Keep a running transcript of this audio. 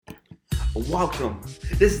Welcome.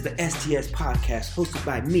 This is the STS podcast hosted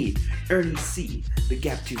by me, Ernie C., the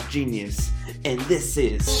Gap Tooth Genius, and this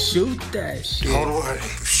is Shoot that shit. Don't worry.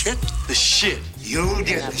 Shit the shit. You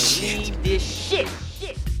get the shit. This shit.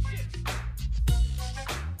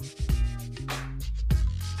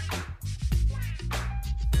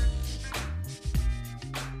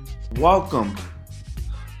 Welcome.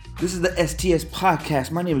 This is the STS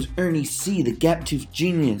podcast. My name is Ernie C., the Gap Tooth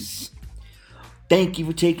Genius. Thank you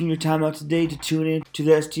for taking your time out today to tune in to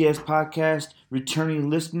the STS podcast. Returning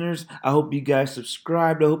listeners, I hope you guys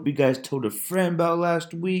subscribed. I hope you guys told a friend about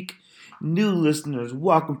last week. New listeners,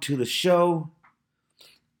 welcome to the show.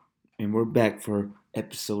 And we're back for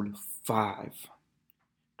episode 5.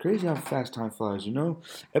 Crazy how fast time flies, you know?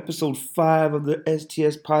 Episode 5 of the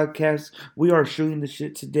STS podcast. We are shooting the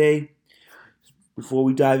shit today. Before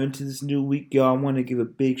we dive into this new week, y'all, I want to give a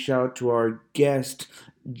big shout out to our guest,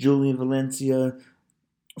 Julian Valencia.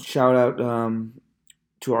 Shout out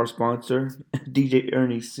to our sponsor, DJ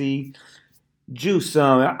Ernie C. Juice.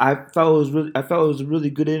 I felt it was a really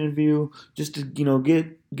good interview. Just to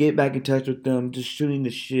get back in touch with them, just shooting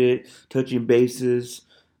the shit, touching bases.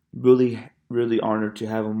 Really honored to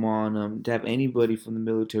have him on. To have anybody from the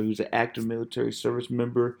military who's an active military service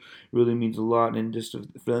member really means a lot. And just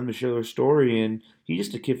for them to share their story. And he's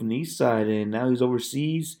just a kid from the east side, and now he's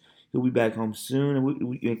overseas. He'll be back home soon. And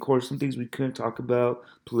we of course, some things we couldn't talk about,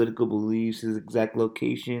 political beliefs, his exact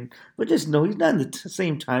location. But just know he's not in the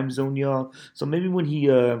same time zone, y'all. So maybe when he,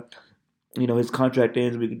 his contract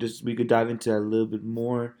ends, we could dive into that a little bit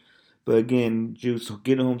more. But again, Juice,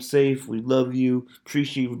 get home safe. We love you.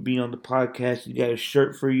 Appreciate you being on the podcast. You got a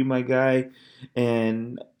shirt for you, my guy.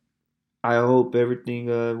 And I hope everything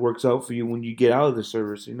works out for you when you get out of the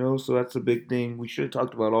service, you know? So that's a big thing we should have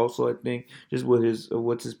talked about also, I think, just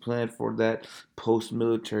what's his plan for that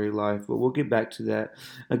post-military life. But we'll get back to that.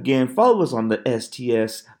 Again, follow us on the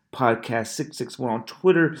STS Podcast 661 on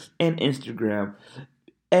Twitter and Instagram.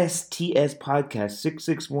 STS Podcast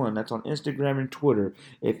 661. That's on Instagram and Twitter.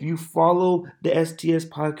 If you follow the STS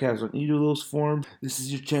Podcast on either of those forms, this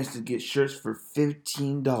is your chance to get shirts for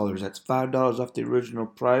 $15. That's $5 off the original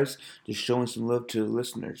price. Just showing some love to the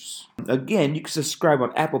listeners. Again, you can subscribe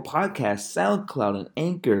on Apple Podcasts, SoundCloud, and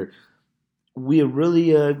Anchor. We are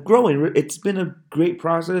really growing. It's been a great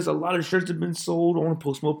process. A lot of shirts have been sold. I want to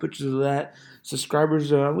post more pictures of that.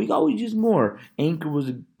 Subscribers, we always use more. Anchor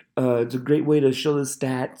was it's a great way to show the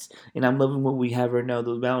stats, and I'm loving what we have right now.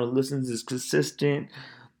 The amount of listens is consistent.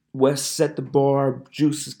 West set the bar.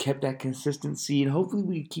 Juice has kept that consistency, and hopefully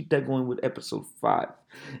we keep that going with episode 5.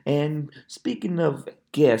 And speaking of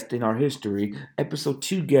guests in our history, episode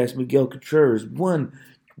 2 guest Miguel Contreras won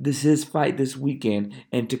his fight this weekend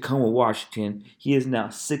in Tacoma, Washington. He is now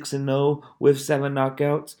 6-0 with 7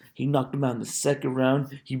 knockouts. He knocked him out in the second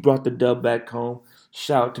round. He brought the dub back home.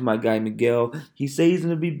 Shout out to my guy Miguel. He says he's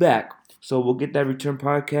going to be back. So we'll get that return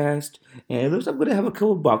podcast. And it looks like I'm going to have a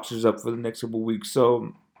couple boxers up for the next couple weeks.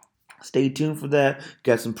 So stay tuned for that.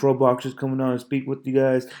 Got some pro boxers coming on and speak with you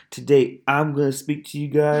guys. Today I'm going to speak to you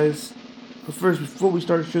guys. But first, before we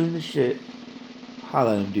start shooting the shit,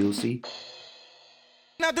 holla at him, DLC.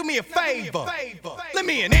 Now do me a favor. Let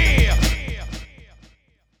me in here.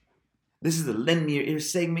 This is the Lend Me Your Ear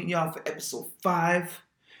segment, y'all, for episode 5.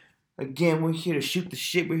 Again, we're here to shoot the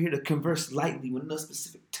shit. We're here to converse lightly with no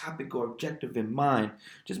specific topic or objective in mind.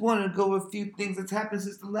 Just wanted to go over a few things that's happened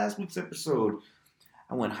since the last week's episode.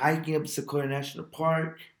 I went hiking up to Sequoia National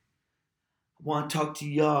Park. I want to talk to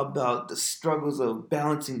y'all about the struggles of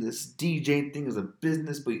balancing this DJ thing as a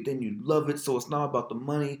business, but then you love it, so it's not about the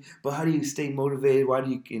money. But how do you stay motivated? I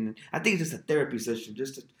think it's just a therapy session,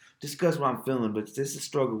 just to discuss what I'm feeling, but there's a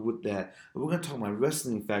struggle with that. We're going to talk about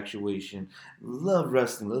wrestling infatuation. Love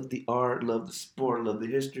wrestling, love the art, love the sport, love the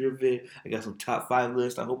history of it. I got some top 5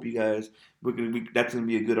 lists. I hope you guys, that's going to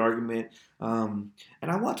be a good argument. And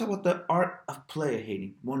I want to talk about the art of player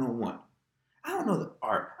hating, 101. I don't know the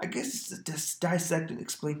art. I guess it's to just dissect and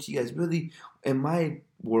explain to you guys really, in my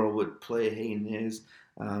world, what player hating is.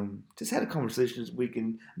 Just had a conversation this week,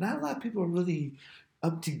 and not a lot of people are really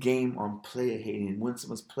up to game on player hating. When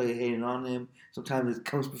someone's player hating on them, sometimes it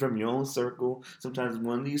comes from your own circle. Sometimes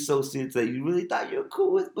one of the associates that you really thought you were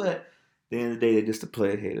cool with, but at the end of the day, they're just a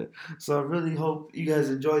player hater. So I really hope you guys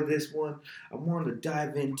enjoyed this one. I wanted to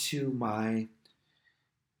dive into my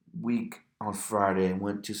week on Friday and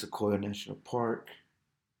went to Sequoia National Park.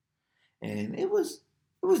 And it was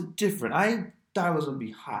different. I thought it was going to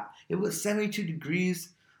be hot. It was 72 degrees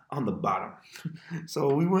on the bottom.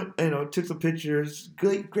 So we went, took some pictures.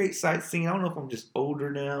 Great sightseeing. I don't know if I'm just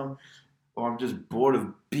older now or I'm just bored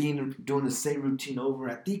of doing the same routine over.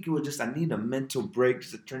 I think it was just I need a mental break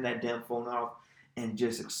just to turn that damn phone off and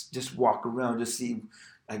just walk around, just see,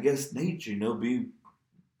 I guess, nature.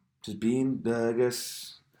 Being I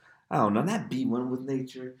guess, I don't know, not be one with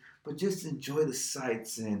nature, but just enjoy the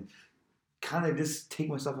sights and kind of just take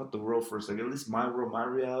myself out the world for a second, at least my world, my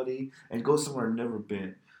reality, and go somewhere I've never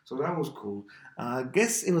been. So that was cool. I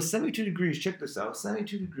guess it was 72 degrees. Check this out,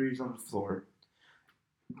 72 degrees on the floor.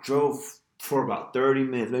 Drove for about 30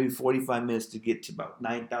 minutes, maybe 45 minutes to get to about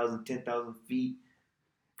 9,000, 10,000 feet.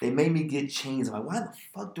 They made me get chains. I'm like, why the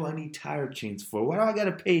fuck do I need tire chains for? Why do I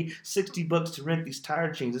gotta pay $60 to rent these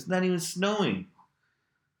tire chains? It's not even snowing.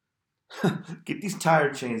 Get these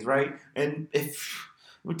tire chains, right? And let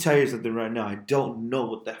me tell you something right now. I don't know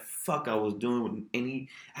what the fuck I was doing with I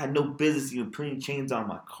had no business even putting chains on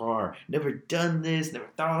my car. Never done this, never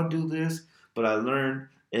thought I'd do this, but I learned.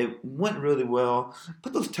 It went really well.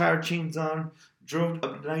 Put those tire chains on, drove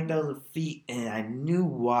up to 9,000 feet, and I knew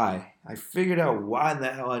why. I figured out why in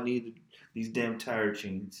the hell I needed these damn tire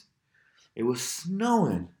chains. It was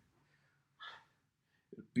snowing.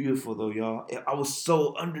 Beautiful though, y'all. I was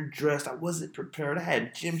so underdressed. I wasn't prepared. I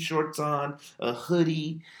had gym shorts on, a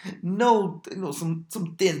hoodie,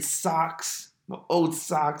 some thin socks, my old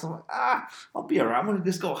socks. I'm like, I'll be alright. I'm gonna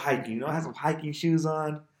just go hiking. I have some hiking shoes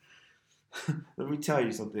on. Let me tell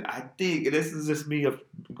you something. I think, and this is just me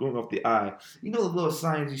going off the eye. The little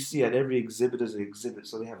signs you see at every exhibit is an exhibit.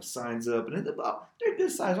 So they have signs up, and they're good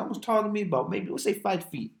size, almost taller than me, about maybe, let's say 5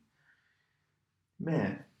 feet.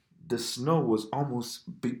 Man, the snow was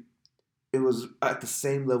almost big. It was at the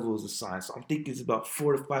same level as the sign. So I'm thinking it's about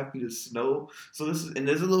 4 to 5 feet of snow. So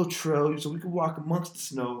there's a little trail, so we could walk amongst the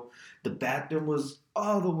snow. The bathroom was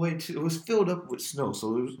all the way it was filled up with snow.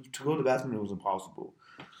 So to go to the bathroom, it was impossible.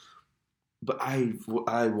 But I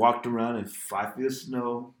walked around in 5 feet of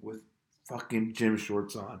snow with fucking gym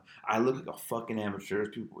shorts on. I looked like a fucking amateur.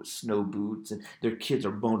 There's people with snow boots, and their kids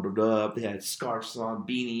are bundled up. They had scarves on,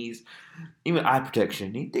 beanies, even eye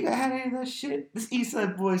protection. You think I had any of that shit? This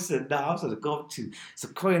Eastside boy said, nah, I was going to go to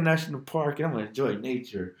Sequoia National Park, and I'm going to enjoy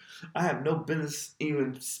nature. I have no business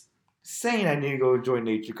even saying I need to go enjoy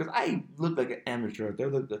nature, because I look like an amateur out there. I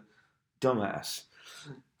look like a dumbass.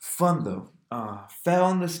 Fun, though. Fell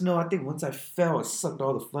in the snow. I think once I fell, it sucked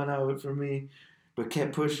all the fun out of it for me. But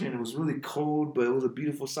kept pushing. It was really cold, but it was a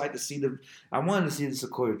beautiful sight to see I wanted to see the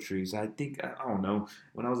sequoia trees. I don't know.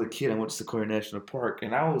 When I was a kid, I went to Sequoia National Park,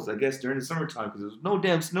 and I guess, during the summertime, because there was no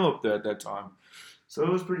damn snow up there at that time. So it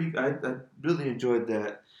was I really enjoyed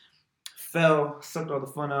that. Fell, sucked all the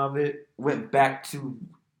fun out of it. Went back to,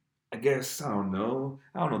 I guess, I don't know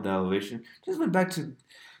the elevation. Just went back to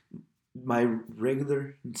my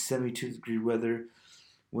regular 72 degree weather.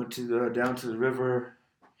 Went to down to the river.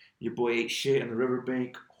 Your boy ate shit on the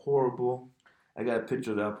riverbank. Horrible. I got a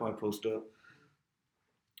picture that I'll probably post up.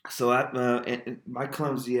 So and my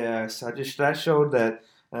clumsy ass, that showed that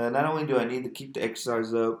not only do I need to keep the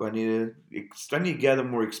exercise up, I need to gather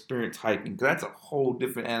more experience hiking. Because that's a whole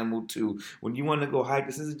different animal too. When you want to go hike,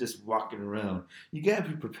 this isn't just walking around. You gotta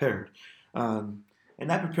be prepared. And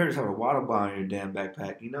not prepared to have a water bottle in your damn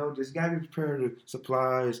backpack. Just gotta be prepared with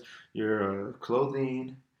supplies, your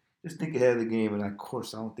clothing. Just think ahead of the game. And of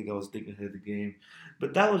course, I don't think I was thinking ahead of the game.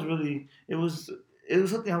 But that was really, it was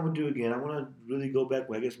something I would do again. I want to really go back,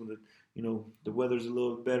 I guess, when the weather's a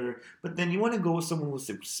little better. But then you want to go with someone with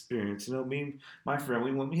experience. Me and my friend,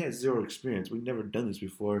 we had zero experience. We've never done this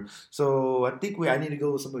before. So I think I need to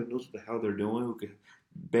go with somebody who knows what the hell they're doing, who can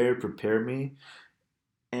better prepare me.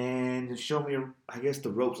 And show me, I guess, the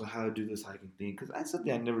ropes on how to do this hiking thing. Because that's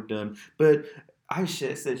something I've never done. But I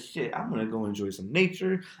said, I'm going to go enjoy some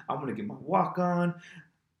nature. I'm going to get my walk on.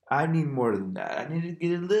 I need more than that. I need to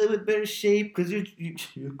get a little bit better shape. Because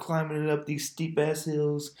you're climbing up these steep-ass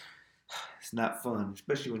hills. It's not fun.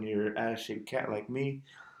 Especially when you're an ass-shaped cat like me.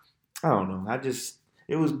 I don't know.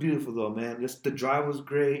 It was beautiful though, man. Just the drive was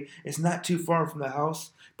great. It's not too far from the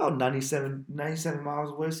house, about 97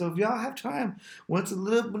 miles away. So if y'all have time, when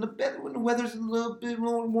the weather's a little bit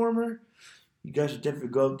more warmer, you guys should definitely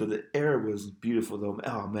go up there. The air was beautiful though.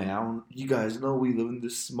 Oh man, you guys know we live in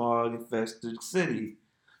this smog-infested city.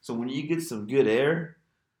 So when you get some good air,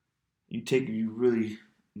 you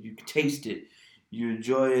taste it. You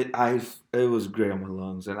enjoy it. It was great on my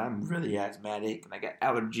lungs, and I'm really asthmatic, and I got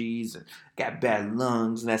allergies, and got bad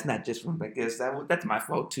lungs, and that's not just from, I guess, that's my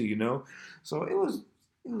fault too, So it was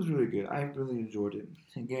really good. I really enjoyed it.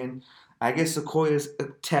 Again, I guess Sequoia is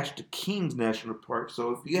attached to Kings National Park,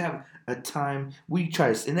 so if you have a time, we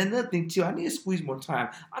try to. And then another thing too, I need to squeeze more time.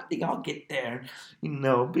 I think I'll get there.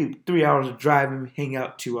 Be 3 hours of driving, hang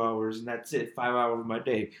out 2 hours, and that's it. 5 hours of my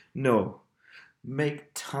day. No.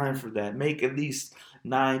 Make time for that. Make at least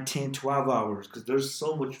 9, 10, 12 hours because there's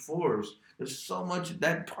so much forest. There's so much.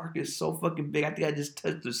 That park is so fucking big. I think I just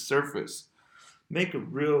touched the surface. Make a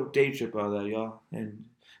real day trip out of that, y'all, and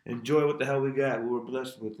enjoy what the hell we got. What we're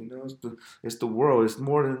blessed with, it's the world. It's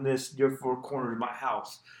more than this. Your four corners, my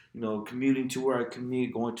house. Commuting to where I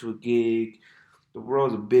commute, going to a gig. The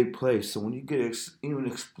world's a big place, so when you get even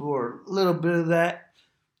explore a little bit of that,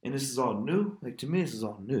 and this is all new. Like to me, this is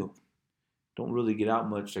all new. Don't really get out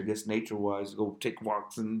much, I guess, nature-wise. Go take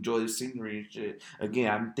walks and enjoy the scenery and shit.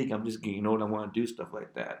 Again, I think I'm just getting old. I want to do stuff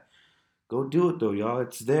like that. Go do it though, y'all.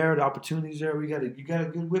 It's there. The opportunity's there. You got a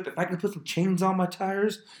good whip. If I can put some chains on my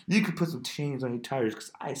tires, you can put some chains on your tires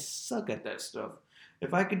because I suck at that stuff.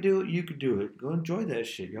 If I could do it, you could do it. Go enjoy that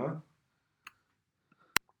shit, y'all.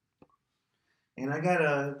 And I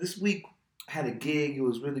got this week I had a gig. It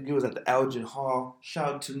was really good. It was at the Elgin Hall.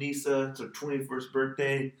 Shout out to Nisa. It's her 21st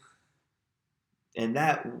birthday. And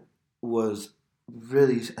that was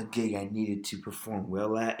really a gig I needed to perform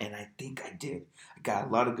well at, and I think I did. I got a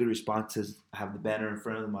lot of good responses. I have the banner in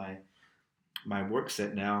front of my work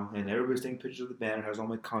set now, and everybody's taking pictures of the banner. It has all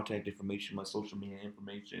my contact information, my social media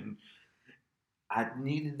information. I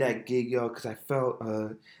needed that gig, y'all, because I felt,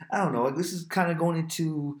 I don't know, this is kind of going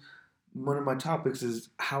into one of my topics is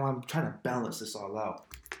how I'm trying to balance this all out.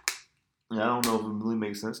 And I don't know if it really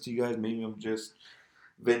makes sense to you guys. Maybe I'm just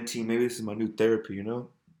venting. Maybe this is my new therapy,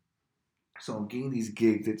 So I'm getting these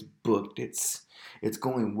gigs. It's booked. It's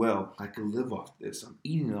going well. I can live off this. I'm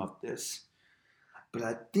eating off this. But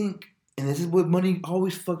I think, and this is what money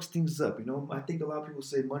always fucks things up. I think a lot of people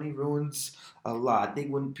say money ruins a lot. I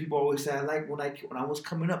think when people always say, I like when I was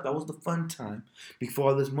coming up, that was the fun time before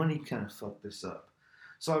all this money kind of fucked this up.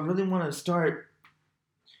 So I really want to start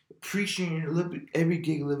appreciating a little bit, every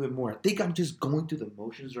gig a little bit more. I think I'm just going through the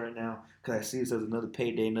motions right now because I see this as another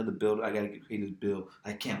payday, another bill. I gotta pay this bill.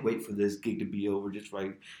 I can't wait for this gig to be over just so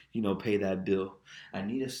I, pay that bill. I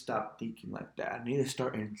need to stop thinking like that. I need to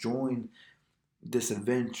start enjoying this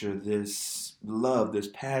adventure, this love, this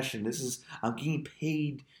passion. I'm getting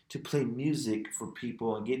paid to play music for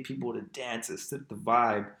people and get people to dance and set the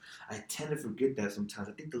vibe. I tend to forget that sometimes.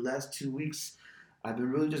 I think the last 2 weeks I've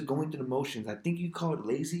been really just going through the motions. I think you call it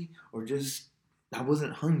lazy or just I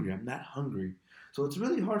wasn't hungry. I'm not hungry. So it's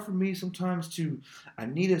really hard for me sometimes I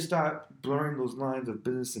need to stop blurring those lines of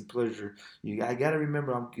business and pleasure. I got to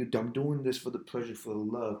remember I'm doing this for the pleasure, for the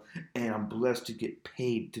love, and I'm blessed to get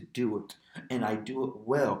paid to do it. And I do it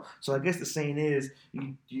well. So I guess the saying is,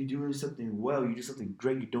 you doing something well, you do something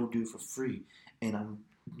great, you don't do it for free. And I'm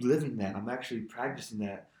living that. I'm actually practicing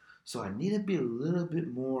that. So I need to be a little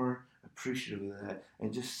bit more appreciative of that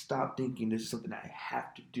and just stop thinking this is something I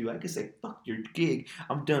have to do. I can say, fuck your gig.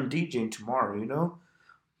 I'm done DJing tomorrow,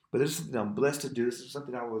 But this is something I'm blessed to do. This is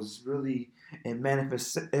something I was really, it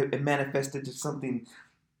manifested to something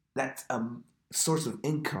that's a source of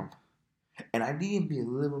income. And I need to be a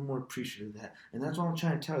little bit more appreciative of that. And that's what I'm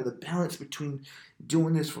trying to tell you. The balance between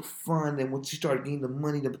doing this for fun and once you start getting the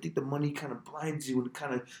money, I think the money kind of blinds you and it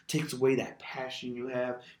kind of takes away that passion you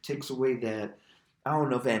have, takes away that, I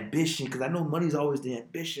don't know if ambition, because I know money's always the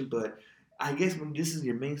ambition, but I guess when this is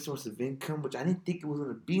your main source of income, which I didn't think it was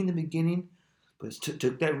going to be in the beginning, but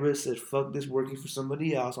took that risk, said, fuck this working for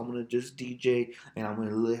somebody else. I'm going to just DJ and I'm going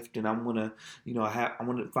to lift and I'm going to, I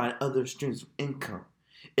want to find other streams of income.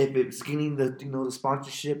 If it's getting the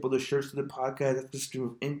sponsorship or the shirts to the podcast, that's the stream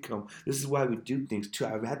of income. This is why we do things too.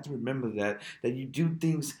 I have to remember that you do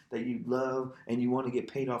things that you love and you want to get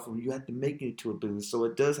paid off of. You have to make it into a business. So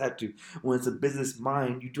it does have to, when it's a business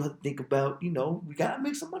mind, you do have to think about, we got to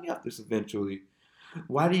make some money off this eventually.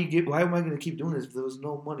 Why am I going to keep doing this if there was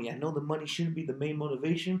no money? I know the money shouldn't be the main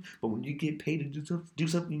motivation, but when you get paid to do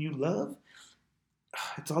something you love,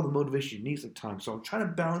 it's all the motivation you need sometimes. So I'm trying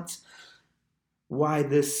to balance why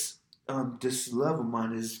this love of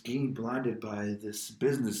mine is getting blinded by this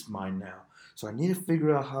business mind now. So I need to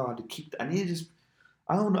figure out how to keep. I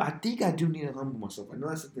don't know. I think I do need to humble myself. I know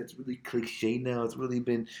that's something that's really cliche now. It's really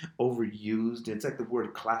been overused. It's like the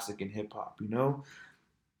word classic in hip hop.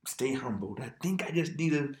 Stay humbled. I think I just need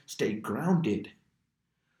to stay grounded.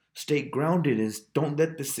 Stay grounded and don't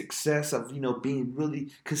let the success of, being really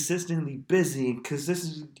consistently busy and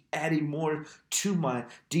consistently adding more to my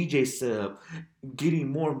DJ setup,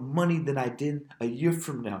 getting more money than I did a year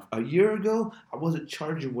from now. A year ago, I wasn't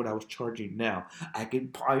charging what I was charging now. I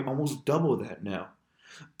could probably almost double that now.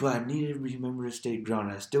 But I need to remember to stay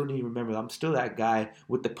grounded. I still need to remember I'm still that guy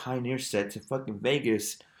with the Pioneer sets in fucking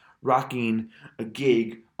Vegas rocking a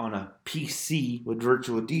gig on a PC with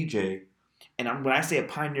Virtual DJ. And when I say a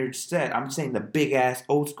Pioneer set, I'm saying the big-ass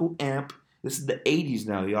old-school amp This is the 80s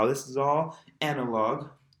now, y'all. This is all analog.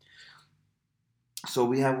 So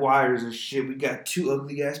we have wires and shit. We got two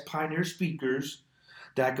ugly ass Pioneer speakers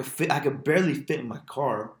that I could barely fit in my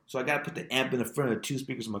car. So I gotta put the amp in the front of the two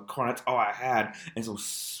speakers in my car. That's all I had, and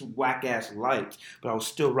some whack ass lights. But I was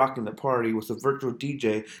still rocking the party with a virtual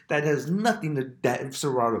DJ that has nothing that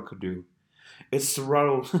Serato could do. It's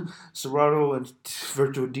Serato and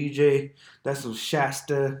virtual DJ. That's some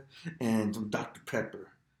Shasta and some Dr. Pepper.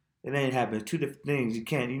 It ain't happening. Two different things.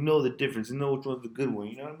 You know the difference. You know which one's the good one.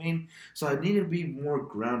 You know what I mean? So I need to be more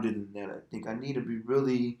grounded than that. I think I need to be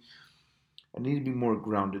more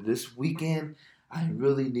grounded. This weekend, I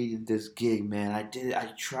really needed this gig, man. I did it.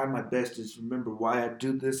 I tried my best to just remember why I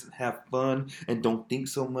do this and have fun and don't think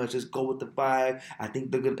so much. Just go with the vibe. I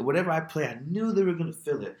think they're gonna, whatever I play, I knew they were gonna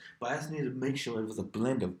feel it. But I just needed to make sure it was a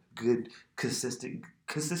blend of good,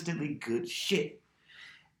 consistently good shit.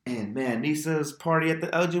 And man, Nisa's party at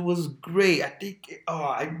the Elgin was great. I think,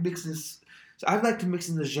 I mix this. So I like to mix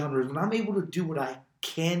in the genres. When I'm able to do what I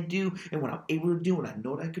can do, and when I'm able to do what I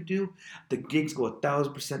know what I could do, the gigs go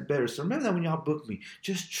 1,000% better. So remember that when y'all book me,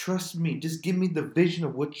 just trust me. Just give me the vision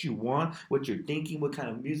of what you want, what you're thinking, what kind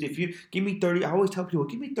of music. If you give me 30, I always tell people,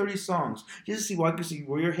 give me 30 songs, just to see where I can see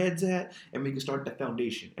where your head's at, and we can start that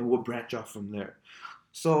foundation, and we'll branch off from there.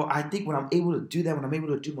 So I think when I'm able to do that, when I'm able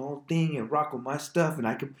to do my own thing and rock with my stuff, and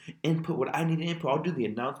I can input what I need to input, I'll do the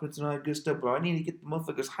announcements and all that good stuff. But I need to get the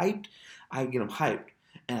motherfuckers hyped. I get them hyped,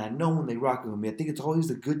 and I know when they rock with me. I think it's always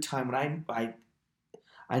a good time when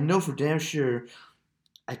I know for damn sure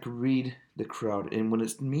I can read the crowd, and when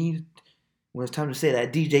it's me, when it's time to say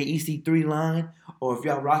that DJ EC3 line, or if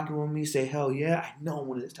y'all rocking with me, say hell yeah. I know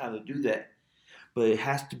when it's time to do that. But it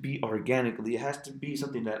has to be organically. It has to be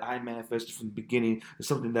something that I manifested from the beginning. It's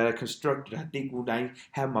something that I constructed. I think when I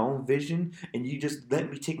have my own vision and you just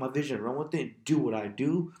let me take my vision and run with it and do what I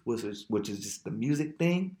do, which is just the music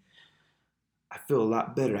thing, I feel a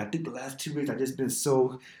lot better. I think the last 2 weeks I've just been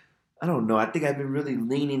so, I don't know. I think I've been really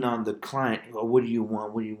leaning on the client. Oh, what do you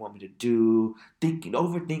want? What do you want me to do?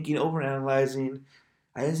 Overthinking, overanalyzing.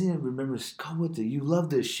 I just need to remember, go with it. You love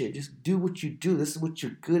this shit. Just do what you do. This is what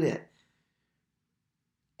you're good at.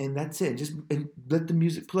 And that's it. Just let the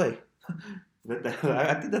music play.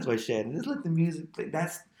 I think that's why Shannon. Just let the music play.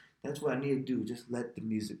 That's what I need to do. Just let the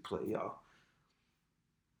music play, y'all.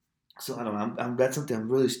 So I don't know. That's something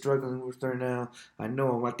I'm really struggling with right now. I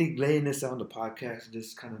know. I think laying this out on the podcast and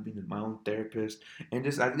just kind of being my own therapist and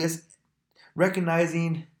just I guess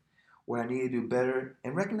recognizing what I need to do better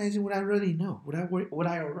and recognizing what I really know, what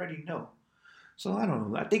I already know. So I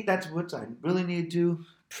don't know. I think that's what I really need to do.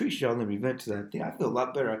 Pretty sure I'll never vent to that thing. I feel a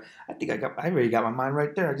lot better. I think I already got my mind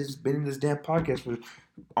right there. I just been in this damn podcast for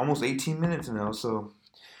almost 18 minutes now. So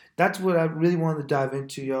that's what I really wanted to dive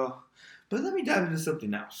into, y'all. But let me dive into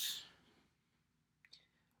something else.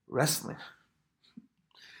 Wrestling.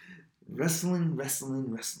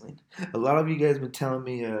 A lot of you guys have been telling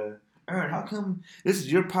me, Ern, how come this is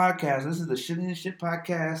your podcast? This is the Shit and Shit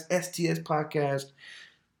podcast, STS podcast,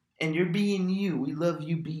 and you're being you. We love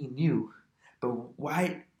you being you. But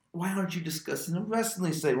why aren't you discussing the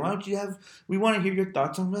wrestling side? Why don't you we want to hear your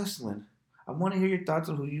thoughts on wrestling. I want to hear your thoughts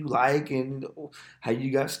on who you like and how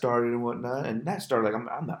you got started and whatnot. And that started, like,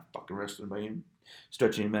 I'm not fucking wrestling by any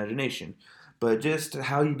stretch of imagination. But just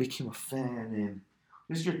how you became a fan and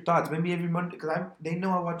just your thoughts. Maybe every Monday, because they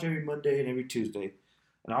know I watch every Monday and every Tuesday.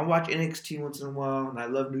 And I'll watch NXT once in a while. And I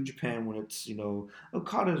love New Japan when it's,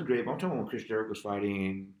 Okada's great. But I'm talking about when Chris Jericho's fighting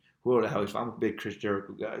and who the hell is. I'm a big Chris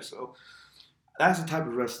Jericho guy, so that's the type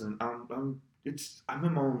of wrestling. I'm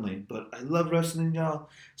in my own lane, but I love wrestling, y'all.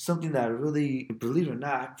 Something that I really, believe it or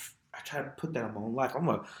not, I try to put that in my own life.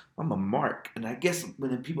 I'm a mark, and I guess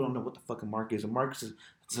when people don't know what the fucking mark is, a mark is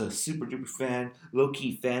a super duper fan, low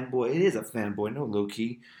key fanboy. It is a fanboy, no low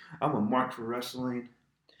key. I'm a mark for wrestling.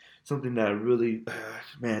 Something that I really,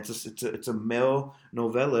 man, it's a male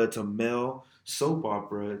novella. It's a male soap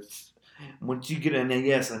opera. Once you get in there,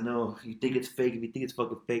 yes, I know you think it's fake. If you think it's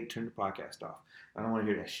fucking fake, turn the podcast off. I don't want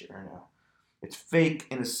to hear that shit right now. It's fake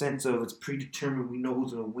in a sense of it's predetermined. We know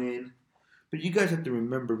who's going to win. But you guys have to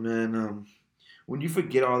remember, man, when you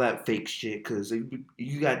forget all that fake shit, because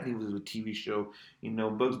you got things with a TV show,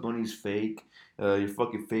 Bugs Bunny's fake. Your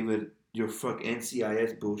fucking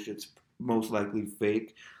NCIS bullshit's most likely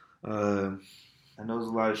fake. I know there's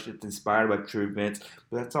a lot of shit inspired by true events,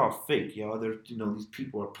 but that's all fake, y'all. These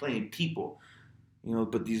people are playing people,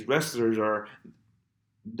 but these wrestlers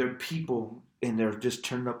they're people, and they're just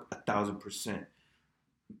turned up 1,000%.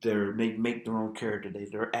 They make their own character.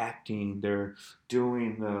 They're acting. They're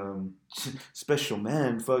doing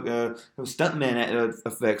stuntman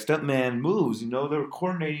effects, stuntman moves. They're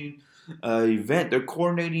coordinating event. They're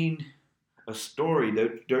coordinating a story.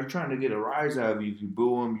 They're trying to get a rise out of you. If you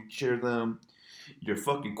boo them, you cheer them. You're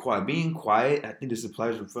fucking quiet. Being quiet. I think this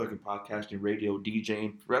applies to fucking podcasting, radio,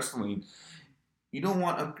 DJing, wrestling. You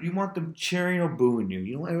want them cheering or booing you.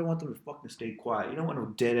 You don't ever want them to fucking stay quiet. You don't want no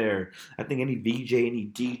dead air. I think any VJ,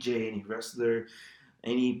 any DJ, any wrestler,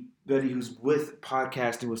 anybody who's with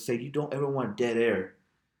podcasting will say you don't ever want dead air.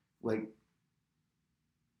 Like,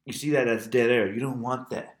 you see that as dead air. You don't want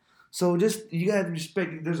that. So just, you gotta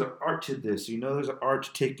respect, there's an art to this. There's an art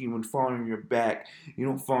to taking when falling on your back. You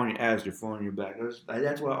don't fall on your ass, you're falling on your back.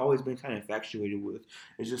 That's what I've always been kind of infatuated with.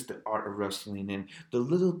 It's just the art of wrestling and the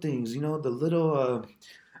little things, the little,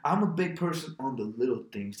 I'm a big person on the little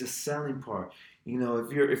things, the selling part.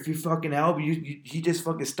 If you fucking elbow, he just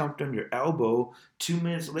fucking stomped on your elbow. 2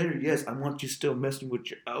 minutes later, yes, I want you still messing with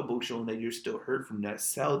your elbow, showing that you're still hurt from that.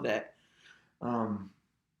 Sell that.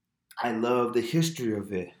 I love the history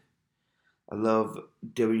of it. I love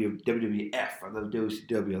WWF. I love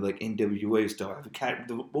WCW. I like NWA stuff.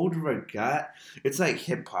 The older I got, it's like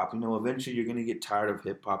hip hop. Eventually you're gonna get tired of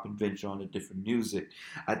hip hop and venture on to different music.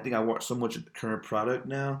 I think I watch so much of the current product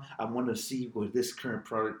now. I want to see where this current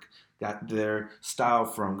product got their style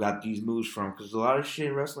from, got these moves from. Because a lot of shit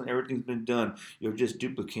in wrestling, everything's been done. You're just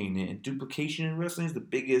duplicating it, and duplication in wrestling is the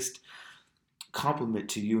biggest compliment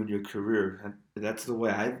to you in your career. That's the way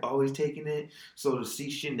I've always taken it. So to see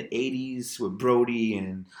shit in the 80s with Brody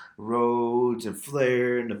and Rhodes and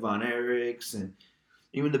Flair and the Von Erichs and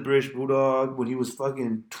even the British Bulldog when he was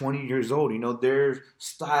fucking 20 years old, their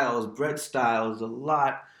styles, Bret Styles,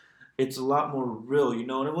 it's a lot more real, and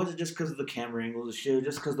it wasn't just because of the camera angles and shit,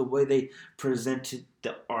 just because the way they presented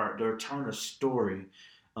the art. They were telling a story.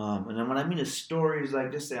 And then when I mean a story, is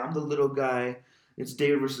like, just say, I'm the little guy, it's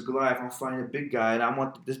David versus Goliath. I'm fighting a big guy, and I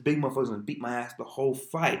want this big motherfucker's gonna beat my ass the whole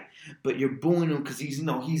fight. But you're booing him because he's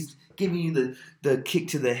giving you the kick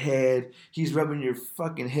to the head. He's rubbing your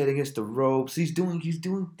fucking head against the ropes. He's doing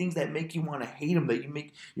things that make you want to hate him. That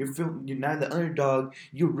you're now the underdog.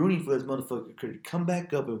 You're rooting for this motherfucker to come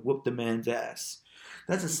back up and whoop the man's ass.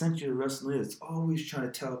 That's essentially what wrestling is. It's always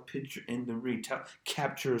trying to tell a picture in the ring,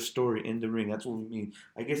 capture a story in the ring. That's what we mean.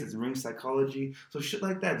 I guess it's ring psychology. So shit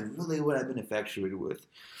like that is really what I've been infatuated with.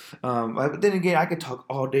 But then again, I could talk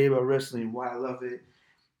all day about wrestling, why I love it.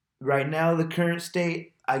 Right now, the current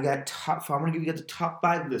state, I got top 5. I'm going to give you guys the top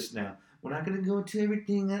 5 list now. We're not going to go into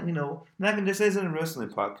everything, I'm not going to say this in a wrestling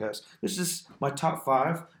podcast. This is my top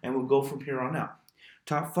 5, and we'll go from here on out.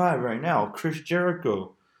 Top 5 right now, Chris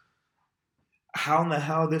Jericho. How in the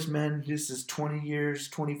hell this is 20 years,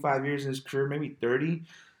 25 years in his career, maybe 30,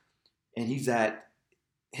 and he's at,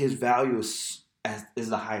 his value is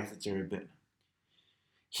the highest it's ever been.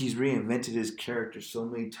 He's reinvented his character so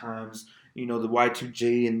many times. The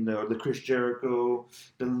Y2J and the Chris Jericho,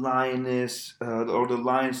 the Lioness, or the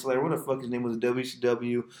Lion Slayer, what the fuck his name was,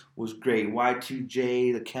 WCW, was great.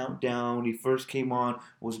 Y2J, the Countdown, he first came on,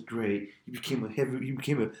 was great. He became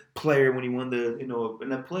a player when he won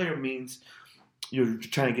and a player means you're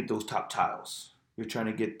trying to get those top titles. You're trying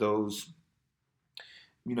to get those,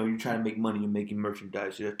 you're trying to make money. You're making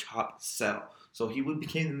merchandise. You're a top sell. So he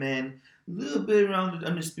became the man a little bit around the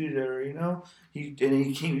Undisputed Era,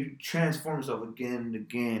 He transformed himself again and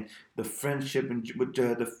again. The friendship with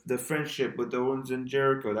the friendship with the Owens and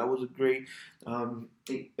Jericho, that was a great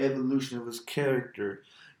evolution of his character.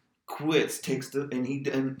 Quits, and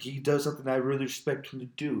he does something I really respect him to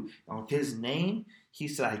do. On his name, he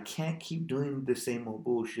said, I can't keep doing the same old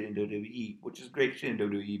bullshit in WWE, which is great shit in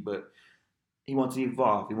WWE, but he wants to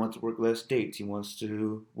evolve. He wants to work less dates. He wants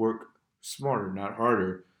to work smarter, not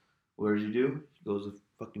harder. What does he do? He goes to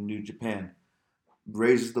fucking New Japan.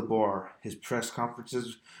 Raises the bar. His press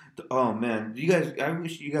conferences. Oh, man. I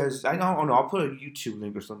wish you guys, I don't know, I'll put a YouTube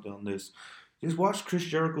link or something on this. Just watch Chris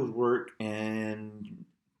Jericho's work and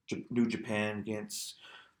New Japan against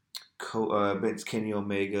Kenny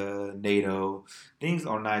Omega, Naito,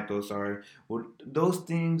 those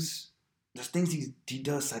things he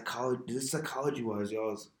does psychology wise,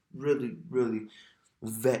 y'all, is really, really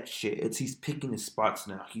vet shit. He's picking his spots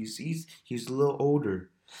now. He's a little older,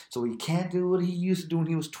 so he can't do what he used to do when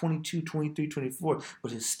he was 22, 23, 24.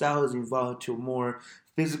 But his style has evolved to a more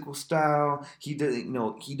physical style. He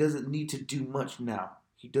doesn't need to do much now.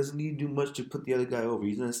 He doesn't need to do much to put the other guy over.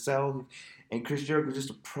 He's going to sell. And Chris Jericho's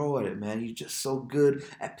just a pro at it, man. He's just so good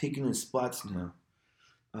at picking his spots now.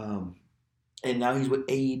 And now he's with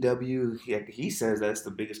AEW. He says that's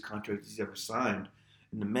the biggest contract he's ever signed.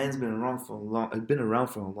 And the man's been around for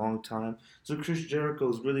a long time. So Chris Jericho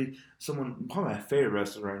is really probably my favorite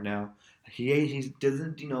wrestler right now. He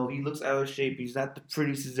doesn't, he looks out of shape. He's not the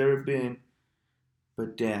prettiest he's ever been.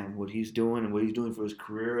 But damn, what he's doing and what he's doing for his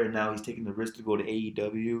career, and now he's taking the risk to go to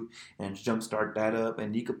AEW and jumpstart that up.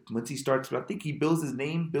 And he could, once he starts, I think he builds his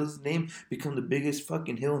name, become the biggest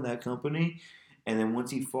fucking heel in that company. And then once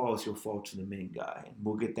he falls, he'll fall to the main guy, and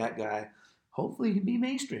we'll get that guy. Hopefully, he'll be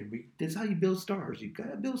mainstream. That's how you build stars. You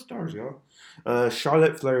gotta build stars, y'all.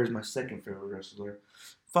 Charlotte Flair is my second favorite wrestler.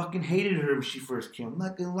 Fucking hated her when she first came. I'm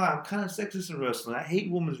not gonna lie, I'm kind of sexist in wrestling. I hate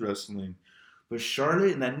women's wrestling. But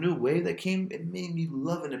Charlotte and that new wave that came, it made me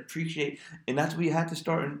love and appreciate. And that's where you had to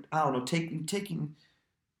start, I don't know, taking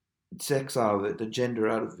sex out of it, the gender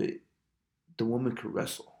out of it. The woman could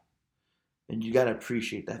wrestle. And you gotta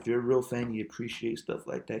appreciate that. If you're a real fan, you appreciate stuff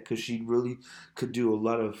like that. Because she really could do a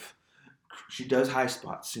lot of... She does high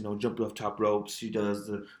spots, jump off top ropes. She does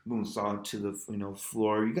the moonsault to the,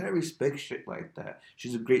 floor. You gotta respect shit like that.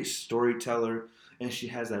 She's a great storyteller. And she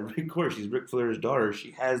has that, of course, she's Ric Flair's daughter.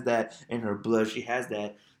 She has that in her blood. She has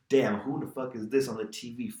that, damn, who the fuck is this on the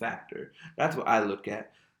TV factor? That's what I look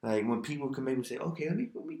at. Like, when people can maybe say, okay, let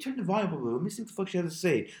me turn the volume up a little. Let me see what the fuck she has to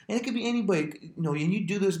say. And it could be anybody, and you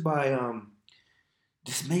do this by,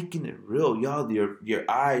 just making it real, y'all. Your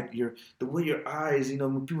eye, the way your eyes,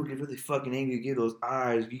 when people get really fucking angry, you get those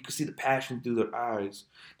eyes. You can see the passion through their eyes.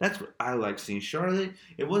 That's what I like seeing. Charlotte,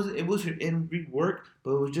 it was her in work,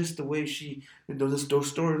 but it was just the way she, those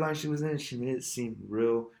storylines she was in. She made it seem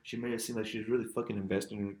real. She made it seem like she was really fucking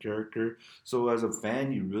invested in the character. So as a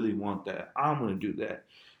fan, you really want that. I'm gonna do that.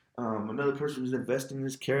 Another person who's investing in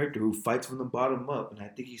this character who fights from the bottom up, and I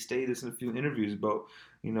think he stated this in a few interviews about,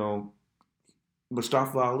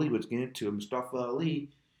 Mustafa Ali, let's get into it. Mustafa Ali,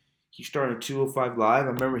 he started 205 Live. I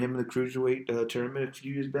remember him in the Cruiserweight tournament a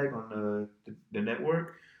few years back on the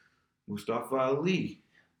network. Mustafa Ali,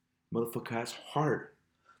 motherfucker has heart.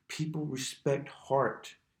 People respect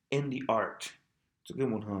heart in the art. It's a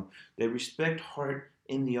good one, huh? They respect heart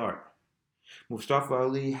in the art. Mustafa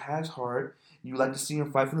Ali has heart. You like to see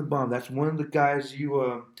him fight from the bottom. That's one of the guys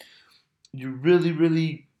you really,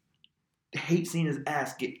 really hate seeing his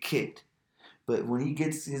ass get kicked. But when he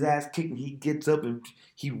gets his ass kicked and he gets up and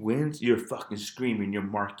he wins, you're fucking screaming, you're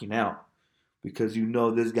marking out. Because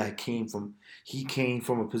this guy came from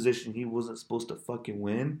a position he wasn't supposed to fucking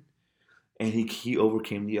win. And he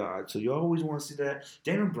overcame the odds. So you always want to see that.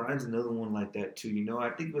 Daniel Bryan's another one like that too.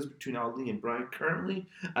 I think it was between Ali and Bryan. Currently,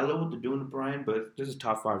 I love what they're doing to Bryan, but this is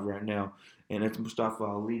top 5 right now. And that's Mustafa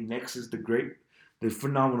Ali. Next is the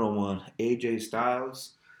phenomenal one, AJ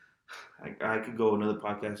Styles. I could go another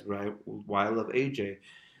podcast why I love AJ.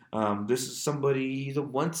 This is somebody,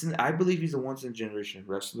 I believe he's a once in a generation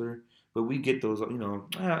wrestler, but we get those,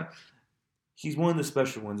 he's one of the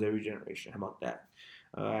special ones every generation. How about that?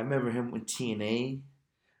 I remember him with TNA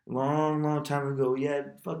long, long time ago. Yeah,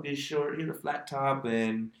 fucking short, he had a flat top,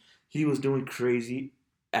 and he was doing crazy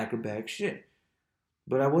acrobatic shit.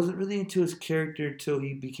 But I wasn't really into his character until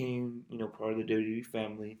he became, part of the WWE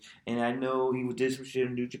family. And I know he did some shit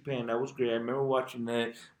in New Japan. That was great. I remember watching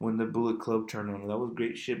that when the Bullet Club turned on. That was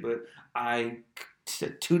great shit. But I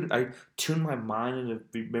tuned my mind into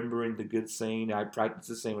remembering the good saying. I practice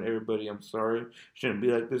the same with everybody. I'm sorry. Shouldn't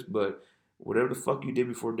be like this. But whatever the fuck you did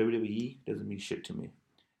before WWE doesn't mean shit to me.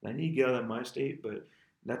 And I need to get out of that mind state. But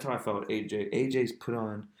that's how I felt with AJ. AJ's put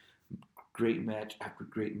on great match after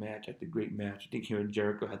great match after great match. I think him and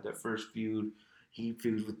Jericho had that first feud. He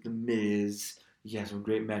feuds with The Miz. He has some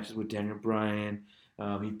great matches with Daniel Bryan.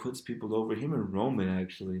 He puts people over. Him and Roman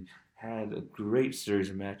actually had a great series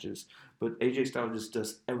of matches. But AJ Styles just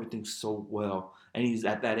does everything so well. And he's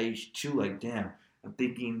at that age too. Like, damn. I'm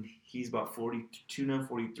thinking he's about 42 now,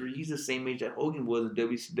 43. He's the same age that Hogan was in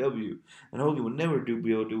WCW. And Hogan would never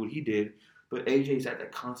be able to do what he did. But AJ's at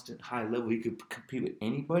that constant high level. He could compete with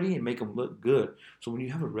anybody and make them look good. So when you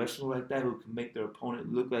have a wrestler like that who can make their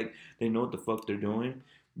opponent look like they know what the fuck they're doing,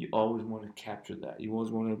 you always want to capture that. You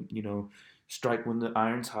always want to, strike when the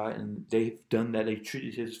iron's hot. And they've done that. They've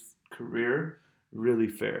treated his career really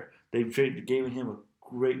fair. They've given him a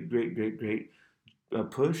great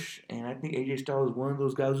push. And I think AJ Styles is one of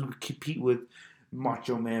those guys who could compete with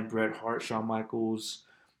Macho Man, Bret Hart, Shawn Michaels,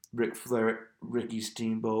 Ric Flair, Ricky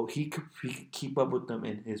Steamboat. He could keep up with them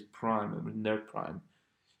in his prime, in their prime.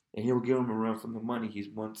 And he'll give them a run from the money. He's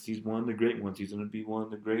one of the great ones. He's going to be one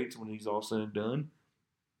of the greats when he's all said and done.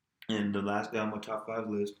 And the last guy on my top 5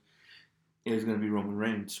 list is going to be Roman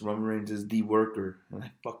Reigns. Roman Reigns is the worker. And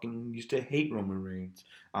I fucking used to hate Roman Reigns.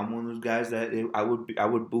 I'm one of those guys that I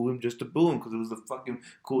would boo him just to boo him because it was a fucking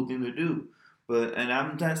cool thing to do. And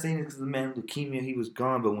I'm not saying it because the man with leukemia, he was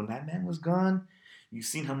gone. But when that man was gone, you've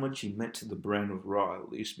seen how much he meant to the brand of Raw, at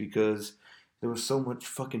least, because there was so much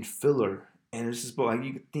fucking filler. And it's just like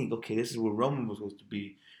you could think, okay, this is where Roman was supposed to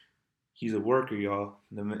be. He's a worker, y'all.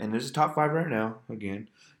 And this is top 5 right now. Again,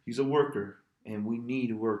 he's a worker, and we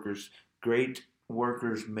need workers. Great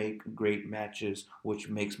workers make great matches, which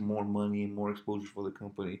makes more money and more exposure for the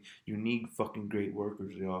company. You need fucking great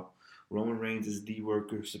workers, y'all. Roman Reigns is the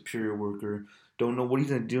worker, superior worker. Don't know what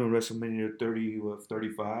he's gonna do in WrestleMania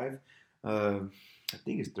 35. I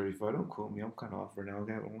think it's 35. Don't quote me. I'm kind of off right now.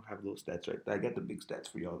 I don't have those stats right there. I got the big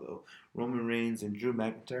stats for y'all though. Roman Reigns and Drew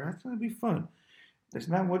McIntyre. That's gonna be fun. That's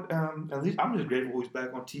not what. At least I'm just grateful he's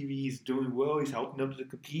back on TV. He's doing well. He's helping them to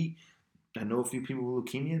compete. I know a few people with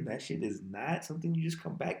leukemia. That shit is not something you just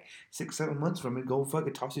come back 6-7 months from and go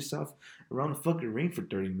fucking toss yourself around the fucking ring for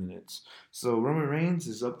 30 minutes. So Roman Reigns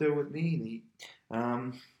is up there with me.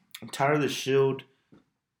 I'm tired of the Shield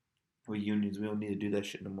reunions. We don't need to do that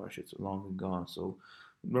shit no more. Shit's long and gone. So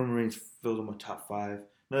Roman Reigns fills in my top 5.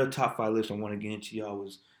 Another top 5 list I want to get into, y'all,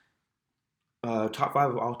 was top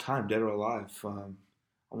 5 of all time, dead or alive.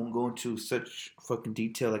 I won't go into such fucking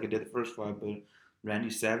detail like I did the first 5, but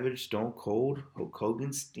Randy Savage, Stone Cold, Hulk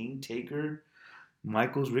Hogan, Sting, Taker,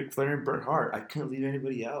 Michaels, Ric Flair, and Bret Hart. I couldn't leave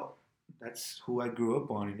anybody out. That's who I grew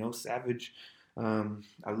up on, you know. Savage. I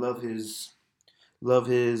love his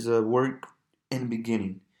work in the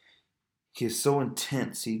beginning. He's so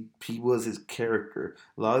intense. He was his character.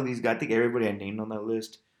 A lot of these guys, I think everybody I named on that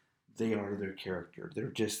list, they are their character.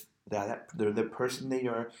 They're just they're the person they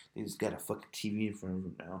are. They just got a fucking TV in front of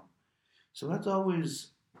them now. So that's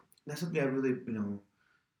something I really,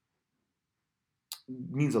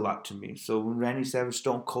 means a lot to me. So when Randy Savage,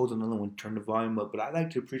 Stone Cold's another one, turn the volume up. But I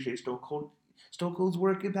like to appreciate Stone Cold's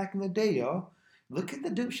work back in the day, y'all. Look at the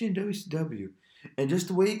dope shit in WCW. And just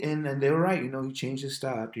the way, and they were right, he changed his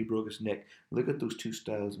style after he broke his neck. Look at those two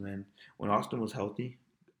styles, man. When Austin was healthy,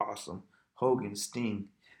 awesome. Hogan, Sting.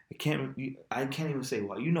 I can't even say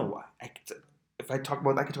why. You know why. If I talk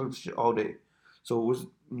about that, I can talk about shit all day. So it was,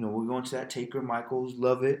 we're going to that. Taker, Michaels,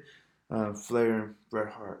 love it. Flair and Bret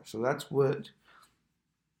Hart. So those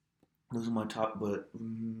are my top,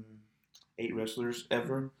 8 wrestlers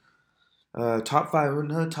ever. Top 5,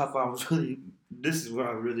 another top 5 was really, this is what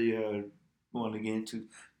I really want to get into.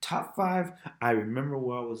 Top 5, I remember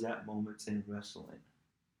where I was at moments in wrestling.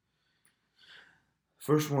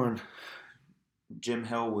 First one, Jim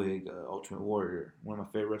Hellwig, Ultimate Warrior, one of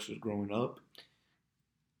my favorite wrestlers growing up.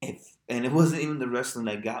 And it wasn't even the wrestling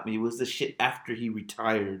that got me. It was the shit after he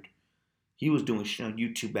retired. He was doing shit on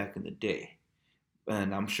YouTube back in the day.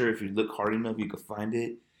 And I'm sure if you look hard enough, you could find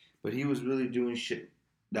it. But he was really doing shit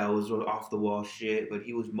that was off the wall shit. But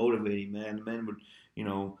he was motivating, man. The man would,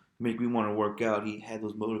 make me want to work out. He had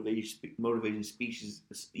those motivation speeches.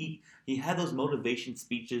 He had those motivation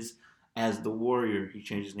speeches as the Warrior. He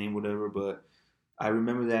changed his name, whatever. But I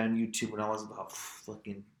remember that on YouTube when I was about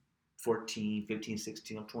fucking 14, 15,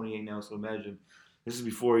 16. I'm 28 now, so imagine. This is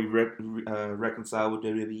before he reconciled with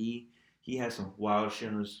WWE. He had some wild shit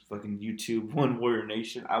on his fucking YouTube, One Warrior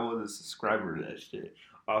Nation. I was a subscriber to that shit.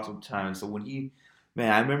 Awesome time. So when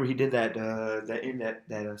I remember he did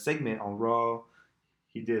that segment on Raw.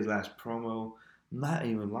 He did his last promo. I'm not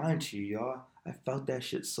even lying to you, y'all. I felt that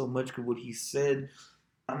shit so much because what he said,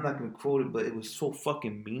 I'm not going to quote it, but it was so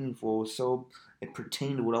fucking meaningful. It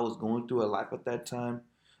pertained to what I was going through in life at that time.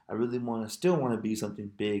 I really still want to be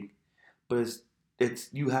something big. But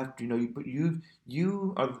you have to,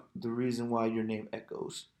 you are the reason why your name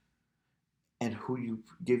echoes. And who you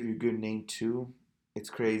give your good name to, it's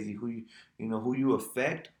crazy. Who you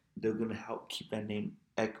affect, they're going to help keep that name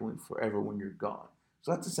echoing forever when you're gone. So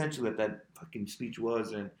that's essentially what that fucking speech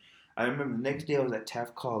was. And I remember the next day I was at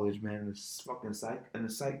Taft College, man, in the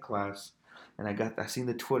psych class, and I seen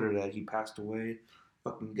the Twitter that he passed away.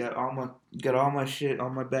 Fucking got all my shit, all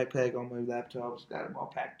my backpack, all my laptops, got them all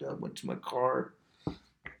packed up, went to my car,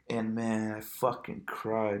 and man, I fucking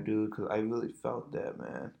cried, dude, because I really felt that,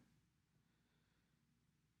 man.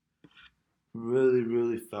 Really,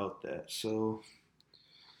 really felt that. So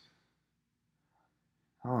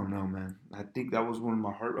I don't know, man. I think that was one of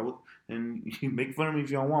my heart. And you can make fun of me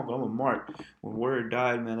if y'all want, but I'm a mark. When Warrior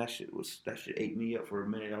died, man, that shit ate me up for a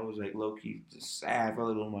minute. I was like low key just sad. I felt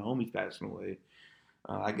like one of my homies passing away.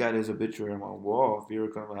 I got his obituary on my wall. If you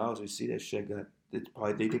ever come to my house, you see that shit. They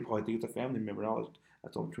probably think it's a family member.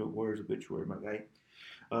 That's Ultimate Warrior's obituary, my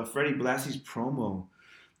guy. Freddie Blassie's promo,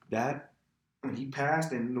 that when he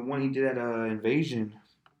passed, and the one he did at Invasion,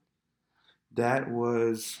 that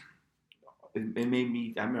was. It made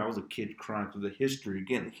me. I remember I was a kid crying through the history.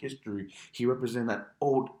 He represented that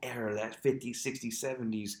old era, that 50s, 60s,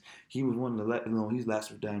 70s. He was one of the he's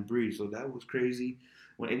last of dying breed. So that was crazy.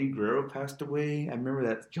 When Eddie Guerrero passed away, I remember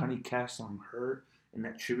that Johnny Cash song "Hurt" in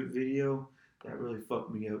that tribute video. That really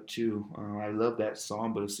fucked me up too. I love that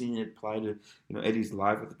song, but seeing it apply to Eddie's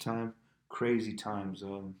life at the time, crazy times.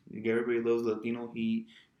 Everybody loves Latino. He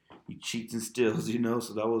cheats and steals,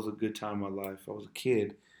 So that was a good time in my life. I was a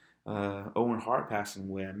kid. Owen Hart passing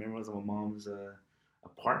away. I remember I was in my mom's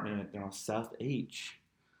apartment on South H.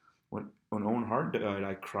 When Owen Hart died,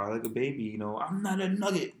 I cried like a baby. I'm not a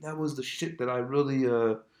nugget. That was the shit that I really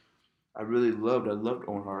loved. I loved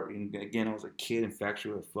Owen Hart. And again, I was a kid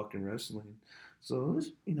infatuated with fucking wrestling. So it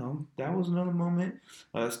was, that was another moment.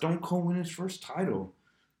 Stone Cold winning his first title.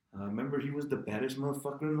 Remember, he was the baddest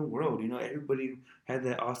motherfucker in the world. Everybody had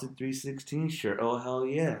that Austin 316 shirt. Oh, hell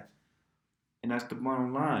yeah. And that's the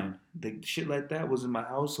bottom line. The shit like that was in my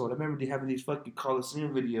household. I remember having these fucking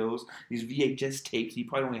Coliseum videos, these VHS tapes you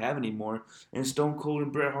probably don't have anymore. And Stone Cold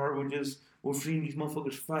and Bret Hart were seeing these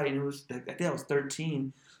motherfuckers fight. And I think I was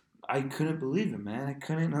 13. I couldn't believe it, man. I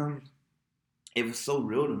couldn't. It was so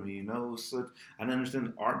real to me, It was such. I didn't understand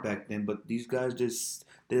the art back then, but these guys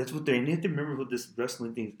that's what they're. You have to remember what this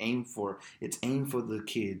wrestling thing is aimed for. It's aimed for the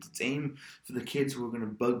kids. It's aimed for the kids who are gonna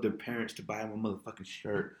bug their parents to buy them a motherfucking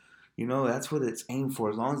shirt. That's what it's aimed for.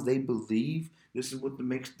 As long as they believe, this is what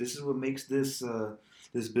makes this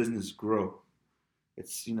this business grow.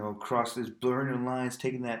 It's cross this blurring lines,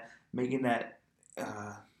 making that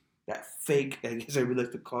fake. I guess I really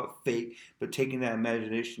like to call it fake, but taking that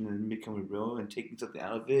imagination and becoming real and taking something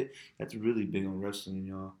out of it. That's really big on wrestling,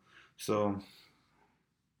 y'all. So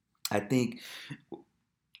I think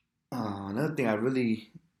another thing I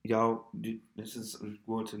really this is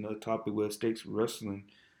going to another topic where stakes wrestling.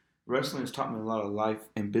 Wrestling has taught me a lot of life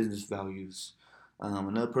and business values.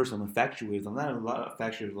 Another person I'm infatuated with. I'm not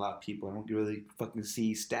infatuated with a lot of people. I don't really fucking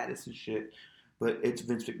see status and shit. But it's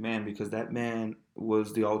Vince McMahon because that man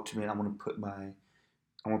was the ultimate. I want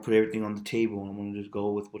to put everything on the table and I'm gonna just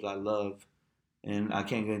go with what I love. And I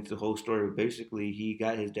can't get into the whole story, but basically he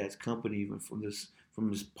got his dad's company even from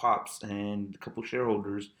his pops and a couple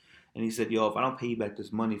shareholders, and he said, "Yo, if I don't pay you back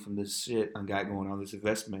this money from this shit I got going on, this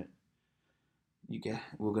investment,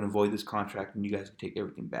 we're gonna void this contract and you guys can take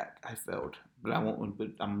everything back." I failed, but I'm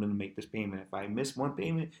gonna make this payment. If I miss one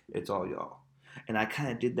payment, it's all y'all. And I kind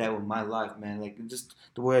of did that with my life, man. Like just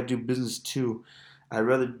the way I do business too. I'd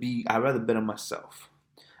rather bet on myself.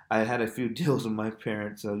 I had a few deals with my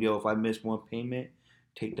parents. So yo, if I miss one payment,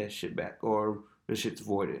 take that shit back, or the shit's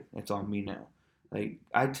voided. It's on me now. Like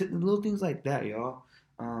I took little things like that, y'all.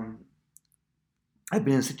 I've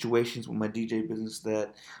been in situations with my DJ business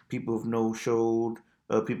that people have no-showed,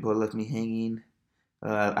 people have left me hanging.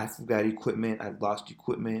 I forgot equipment, I've lost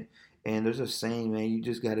equipment, and there's a saying, man, you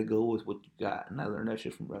just got to go with what you got. And I learned that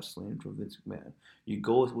shit from wrestling, from Vince McMahon. You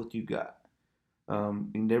go with what you got. You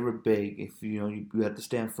never beg. If you have to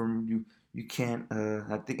stand firm. You can't.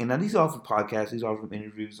 I think, and now these are all from podcasts. These are all from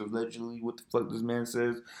interviews. Allegedly, what the fuck this man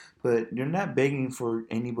says, but you're not begging for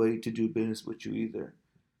anybody to do business with you either.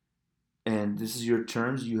 And this is your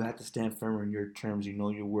terms. You have to stand firm on your terms. You know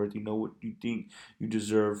your worth. You know what you think you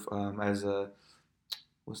deserve. As a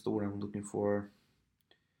what's the word I'm looking for?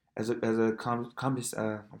 I'm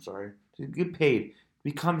sorry. To get paid,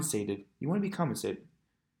 be compensated. You want to be compensated,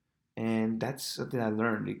 and that's something I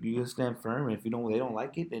learned. You just stand firm, and if they don't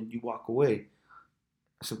like it, then you walk away.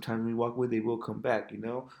 Sometimes when you walk away, they will come back.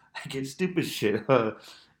 I get stupid shit.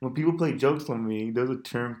 When people play jokes on me, there's a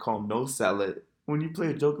term called no salad. When you play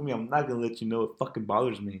a joke on me, I'm not gonna let you know. It fucking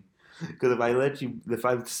bothers me. Because if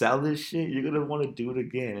I sell this shit, you're gonna want to do it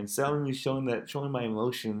again. And selling me, showing my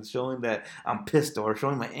emotions, showing that I'm pissed or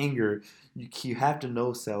showing my anger. You have to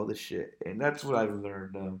no sell the shit, and that's what I've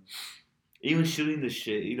learned. Even shooting the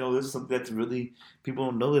shit, this is something that's really people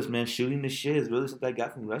don't know this, man. Shooting the shit is really something I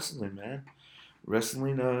got from wrestling, man.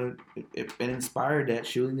 Wrestling, it inspired that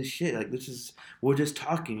shooting the shit. Like we're just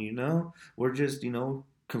talking, we're just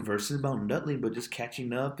conversing about nothing but just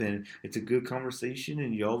catching up, and it's a good conversation,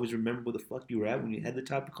 and you always remember where the fuck you were at when you had the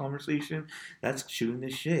type of conversation. That's shooting the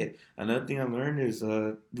shit. Another thing I learned is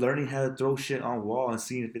learning how to throw shit on wall and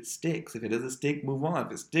seeing if it sticks. If it doesn't stick, move on.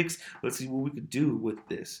 If it sticks, let's see what we could do with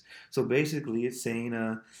this. So basically it's saying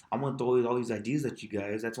I'm gonna throw all these ideas at you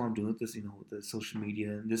guys. That's why I'm doing with this, with the social media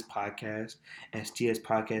and this podcast, STS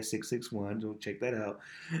Podcast 661. So check that out.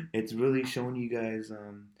 It's really showing you guys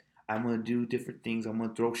I'm going to do different things. I'm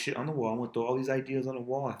going to throw shit on the wall. I'm going to throw all these ideas on the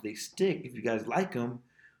wall. If they stick, if you guys like them,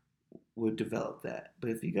 we'll develop that.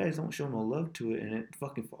 But if you guys don't show no love to it and it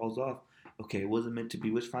fucking falls off, okay, it wasn't meant to be.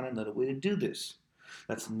 Let's find another way to do this.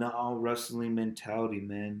 That's not all wrestling mentality,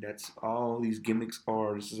 man. That's all these gimmicks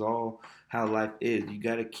are. This is all how life is. You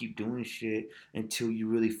got to keep doing shit until you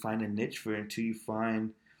really find a niche for it, until you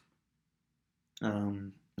find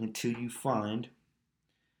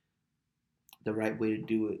the right way to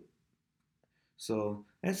do it. So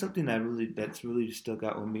that's something that's really stuck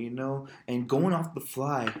out with me, And going off the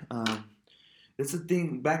fly, it's a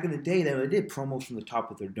thing. Back in the day, they did promos from the top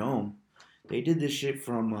of their dome. They did this shit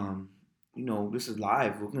from, this is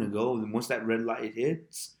live. We're gonna go, and once that red light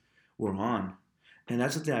hits, we're on. And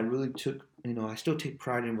that's something I really took. I still take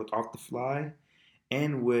pride in with Off the Fly,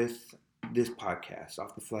 and with this podcast.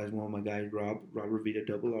 Off the Fly is one of my guys, Robert Vita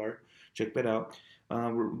Double R. Check that out.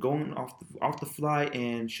 We're going off the fly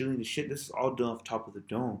and shooting the shit. This is all done off top of the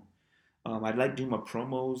dome. I like doing my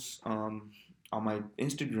promos on my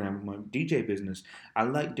Instagram, my DJ business. I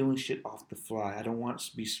like doing shit off the fly. I don't want it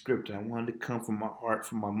to be scripted. I want it to come from my heart,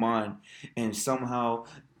 from my mind, and somehow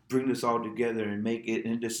bring this all together and make it.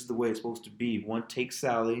 And this is the way it's supposed to be. One take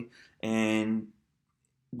Sally, and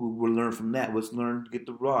we'll learn from that. Let's learn to get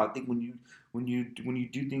the raw. I think when you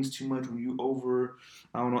do things too much, when you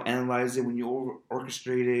analyze it, when you over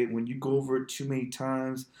orchestrate it, when you go over it too many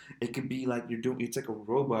times, it can be like it's like a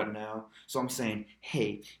robot now. So I'm saying,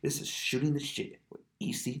 hey, this is shooting the shit with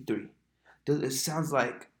EC3. It sounds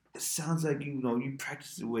like you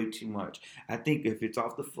practice it way too much. I think if it's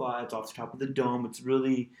off the fly, it's off the top of the dome, it's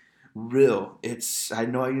really real. I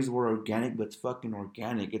know I use the word organic, but it's fucking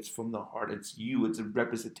organic. It's from the heart. It's you. It's a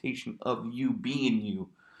representation of you being you.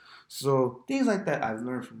 So things like that I've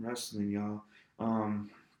learned from wrestling, y'all.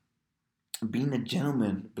 Being a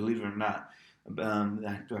gentleman, believe it or not.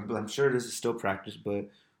 I'm sure this is still practice, but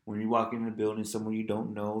when you walk into a building, somewhere you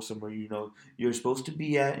don't know, somewhere you're supposed to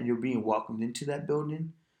be at, and you're being welcomed into that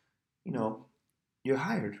building, you're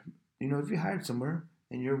hired. If you're hired somewhere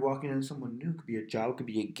and you're walking into someone new, it could be a job, it could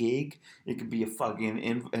be a gig, it could be a fucking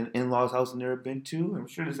in-laws house I've never been to. I'm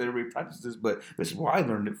sure everybody practices this, but this is where I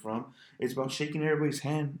learned it from. It's about shaking everybody's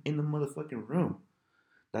hand in the motherfucking room.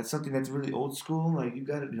 That's something that's really old school. Like, you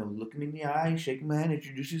gotta, look them in the eye, shake my hand,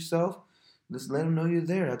 introduce yourself. Just let them know you're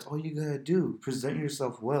there. That's all you gotta do. Present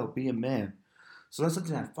yourself well. Be a man. So that's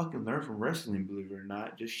something I fucking learned from wrestling, believe it or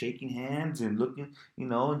not. Just shaking hands and looking,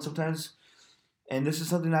 and sometimes, and this is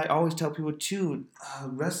something I always tell people too,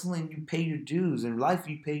 wrestling, you pay your dues. In life,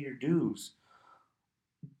 you pay your dues.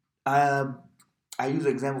 I use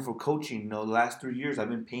an example for coaching. The last 3 years, I've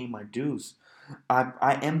been paying my dues.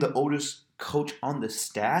 I am the oldest coach on the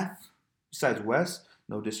staff, besides Wes.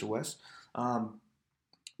 No diss to Wes.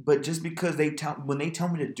 But just because when they tell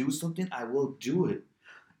me to do something, I will do it.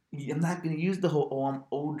 I'm not going to use the whole, I'm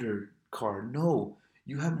older card. No,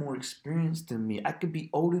 you have more experience than me. I could be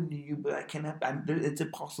older than you, but it's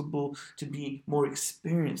impossible to be more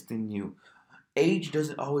experienced than you. Age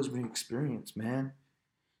doesn't always bring experience, man.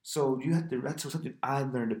 So that's something I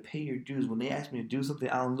learned, to pay your dues. When they ask me to do something,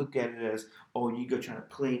 I don't look at it as, oh, you go trying to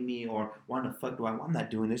play me, or why the fuck I'm not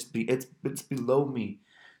doing this. It's below me.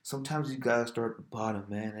 Sometimes you gotta start at the bottom,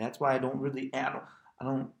 man. And that's why I don't.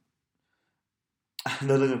 I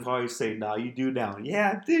know they're gonna probably say, "Nah, you do now."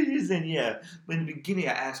 Yeah, I did, and yeah. But in the beginning,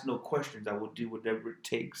 I asked no questions. I will do whatever it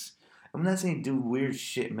takes. I'm not saying do weird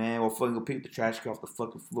shit, man, or fucking go pick the trash can off the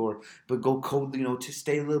fucking floor, but go cold, to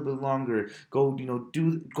stay a little bit longer. Go,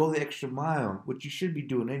 go the extra mile, which you should be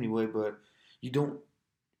doing anyway. But you don't,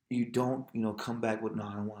 come back with, "No,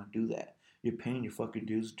 I don't want to do that." You're paying your fucking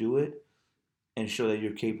dues. Do it. And show that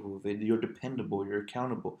you're capable of it. You're dependable. You're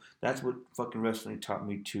accountable. That's what fucking wrestling taught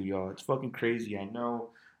me too, y'all. It's fucking crazy. I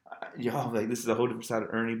know, y'all, like, this is a whole different side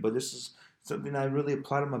of Ernie, but this is something I really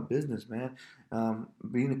apply to my business, man.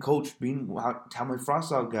 Being a coach, how my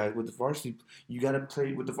frost out guys with the varsity, you gotta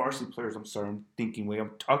play with the varsity players. I'm sorry, I'm thinking.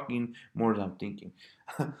 I'm talking more than I'm thinking.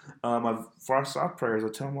 My frost out players, I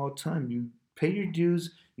tell them all the time, you pay your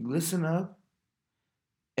dues, you listen up,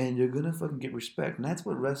 and you're gonna fucking get respect. And that's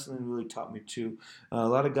what wrestling really taught me too. A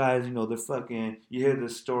lot of guys, they're fucking, you hear the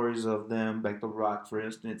stories of them, like The Rock, for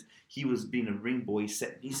instance. He was being a ring boy. He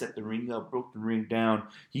set the ring up, broke the ring down.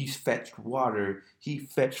 He fetched water. He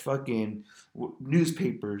fetched fucking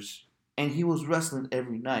newspapers. And he was wrestling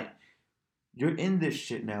every night. You're in this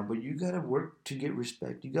shit now, but you gotta work to get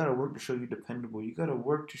respect. You gotta work to show you're dependable. You gotta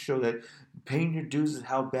work to show that paying your dues is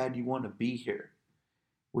how bad you want to be here.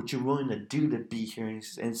 What you're willing to do to be here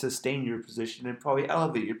and sustain your position and probably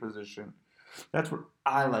elevate your position. That's what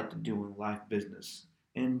I like to do in life business.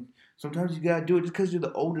 And sometimes you gotta do it just because you're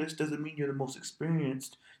the oldest doesn't mean you're the most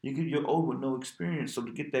experienced. You're old with no experience. So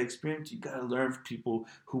to get that experience, you gotta learn from people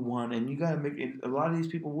who want, and you gotta make it. A lot of these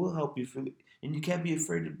people will help you, and you can't be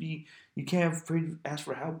afraid you can't afraid to ask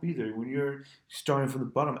for help either. When you're starting from the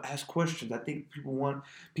bottom, ask questions. I think people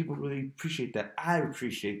really appreciate that. I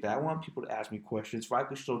appreciate that. I want people to ask me questions so I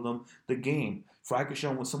could show them the game. So I could show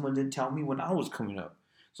them what someone didn't tell me when I was coming up.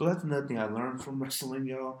 So that's another thing I learned from wrestling,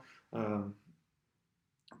 y'all.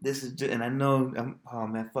 This is just, and I know, oh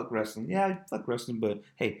man, fuck wrestling. Yeah, fuck wrestling, but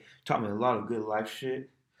hey, taught me a lot of good life shit.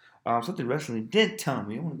 Something wrestling did tell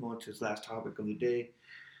me. I want to go into this last topic of the day.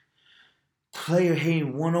 Player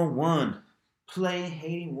hating 101. Player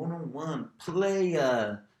hating 101.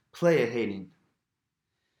 Player hating.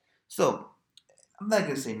 So, I'm not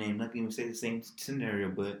gonna say name, not gonna even say the same scenario,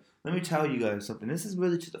 but let me tell you guys something. This is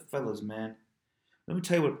really to the fellas, man. Let me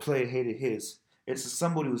tell you what player hater is. It's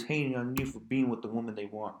somebody who's hating on you for being with the woman they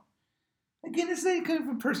want. Again, this ain't coming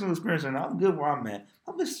from personal experience, and I'm good where I'm at.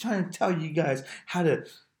 I'm just trying to tell you guys how to,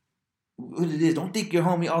 what it is. Don't think your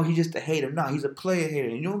homie, oh, he's just a hater. No, he's a player hater.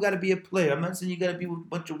 And you don't got to be a player. I'm not saying you got to be with a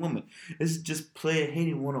bunch of women. This is just player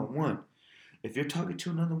hating 101. If you're talking to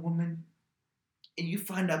another woman, and you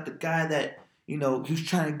find out the guy that, who's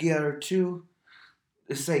trying to get her too,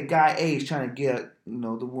 let's say guy A is trying to get,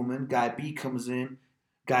 the woman, guy B comes in,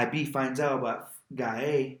 guy B finds out about guy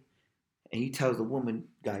A, and he tells the woman,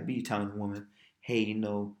 guy B telling the woman, hey,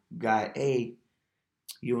 guy A,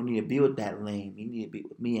 you don't need to be with that lame. You need to be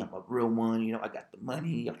with me. I'm a real one. I got the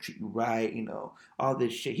money. I'll treat you right. All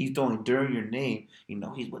this shit. He's throwing dirt in your name.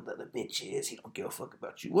 He's with other bitches. He don't give a fuck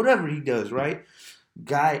about you. Whatever he does, right?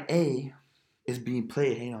 Guy A is being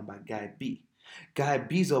player hated on by guy B. Guy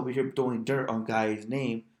B's over here throwing dirt on guy A's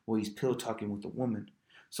name while he's pill talking with a woman.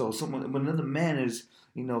 So when another man is,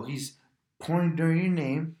 he's pouring dirt in your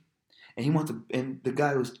name, and he wants to, and the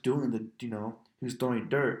guy who's doing the, who's throwing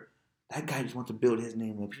dirt, that guy just wants to build his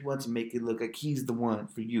name up. He wants to make it look like he's the one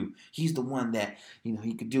for you. He's the one that,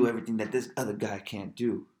 he could do everything that this other guy can't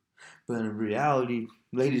do. But in reality,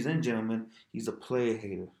 ladies and gentlemen, he's a player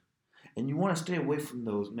hater. And you want to stay away from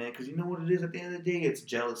those, man, because you know what it is at the end of the day? It's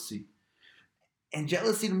jealousy. And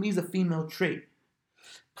jealousy to me is a female trait.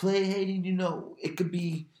 Player hating, it could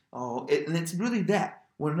be, and it's really that.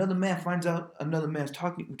 When another man finds out another man's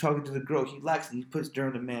talking to the girl he likes and he puts dirt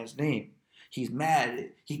in the man's name, he's mad at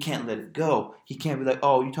it. He can't let it go. He can't be like,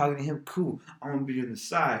 oh, you talking to him? Cool. I'm going to be on the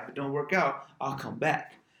side. If it don't work out, I'll come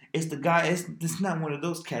back. It's the guy, it's not one of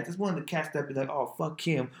those cats. It's one of the cats that be like, oh, fuck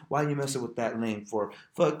him. Why you messing with that lame for?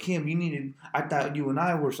 Fuck him. I thought you and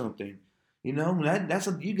I were something. That's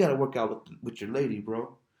something you got to work out with your lady,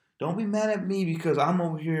 bro. Don't be mad at me because I'm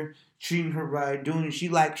over here treating her right, doing it. She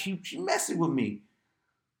messing with me.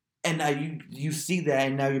 And now you see that,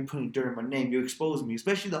 and now you're putting dirt in my name. You're exposing me,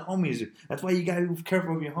 especially the homies. That's why you gotta be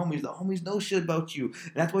careful with your homies. The homies know shit about you.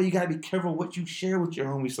 And that's why you gotta be careful what you share with your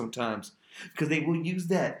homies sometimes. Because they will use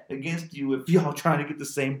that against you if y'all trying to get the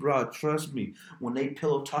same broad. Trust me. When they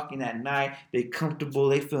pillow talking at night, they comfortable,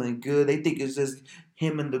 they feeling good. They think it's just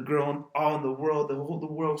him and the girl all in the world, the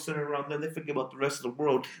world centered around them. They forget about the rest of the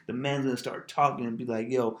world. The man's gonna start talking and be like,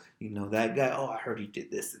 yo, that guy, oh, I heard he did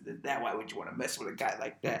this and did that. Why would you want to mess with a guy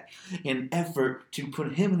like that? In effort to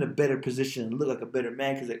put him in a better position and look like a better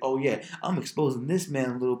man, because oh yeah, I'm exposing this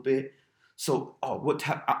man a little bit. So,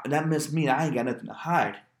 that must mean I ain't got nothing to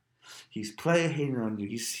hide. He's player hating on you.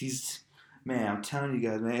 He's man, I'm telling you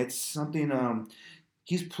guys, man, it's something,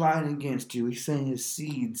 he's plotting against you. He's saying his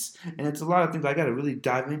seeds. And it's a lot of things I got to really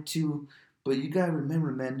dive into. But you got to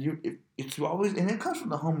remember, man, it's always, and it comes from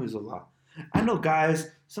the homies a lot. I know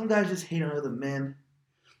some guys just hate on other men.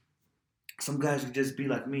 Some guys would just be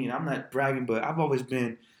like me. And I'm not bragging, but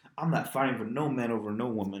I'm not fighting for no man over no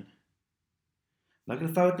woman. I'm not going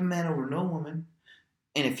to fight with the man over no woman.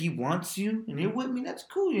 And if he wants you, and you're with me, that's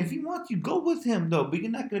cool. If he wants you, go with him, though. But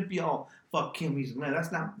you're not going to be all, fuck him, he's a man.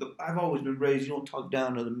 That's not, I've always been raised, you don't talk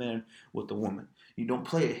down to the man with the woman. You don't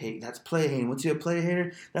play a hate. That's play a hate. Once you're a play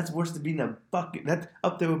hater, that's worse than being a bucket. That's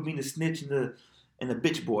up there with being a snitch and the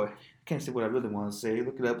bitch boy. I can't say what I really want to say.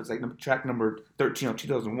 Look it up. It's like track number 13 on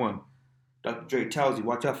 2001. Dr. Dre tells you,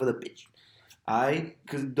 watch out for the bitch.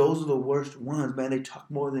 Because those are the worst ones, man. They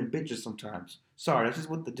talk more than bitches sometimes. Sorry, that's just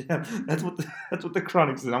what that's what the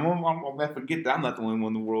Chronic says. I'm gonna forget that I'm not the only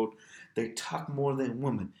one in the world. They talk more than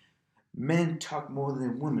women. Men talk more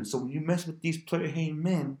than women. So when you mess with these player-hating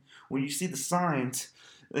men, when you see the signs,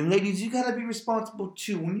 and ladies, you gotta be responsible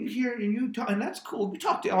too. When you hear and you talk, and that's cool. You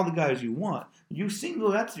talk to all the guys you want. You single,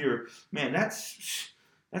 that's your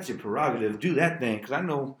prerogative. Do that thing, because I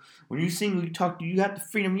know when you single, you got the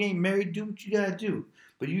freedom. You ain't married. Do what you gotta do.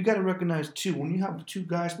 But you gotta recognize too, when you have two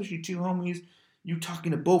guys, especially two homies, you talking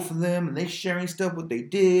to both of them and they sharing stuff what they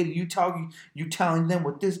did. You telling them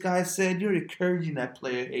what this guy said. You're encouraging that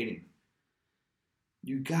player hating.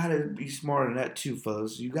 You gotta be smart on that too,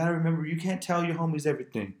 fellas. You gotta remember you can't tell your homies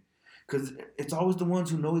everything, because it's always the ones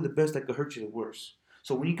who know you the best that could hurt you the worst.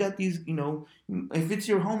 So when you got these, if it's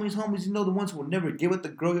your homies, the ones who will never get with the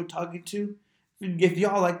girl you're talking to. If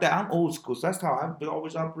y'all like that, I'm old school, so that's how I've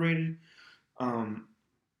always operated.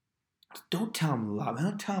 don't tell him a lot, man.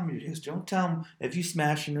 Don't tell him your history. Don't tell him if you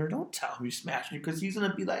smashing her. Don't tell him you're smashing her because he's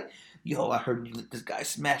gonna be like, "Yo, I heard you let this guy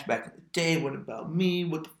smash back in the day. What about me?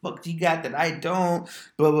 What the fuck he got that I don't?"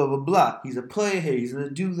 Blah blah blah blah. He's a player here. He's gonna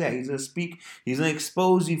do that. He's gonna speak. He's gonna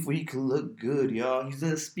expose you for you can look good, y'all. He's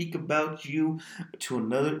gonna speak about you to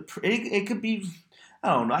another. It could be.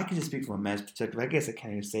 I don't know. I can just speak from a man's perspective. I guess I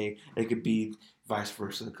can't even say it could be vice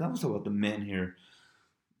versa. Because I'm talking about the men here,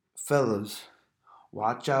 fellas.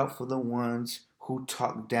 Watch out for the ones who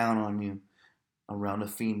talk down on you around a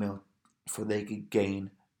female for they could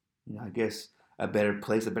gain, I guess, a better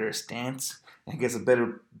place, a better stance. I guess a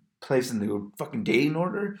better place in the fucking dating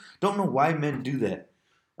order. Don't know why men do that.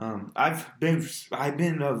 I've been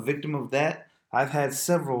a victim of that. I've had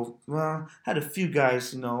had a few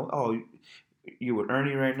guys, oh, you with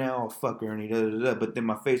Ernie right now? Oh, fuck Ernie, da da da. But then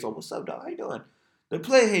my face, oh, what's up, dog? How you doing? They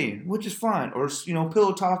play hating, which is fine. Or,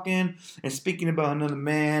 pillow talking and speaking about another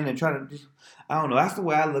man and trying to, I don't know. That's the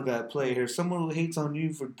way I look at play here. Someone who hates on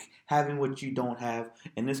you for having what you don't have.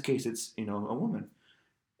 In this case, it's, a woman.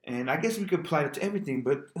 And I guess we could apply it to everything.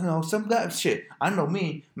 But, some guys, shit. I know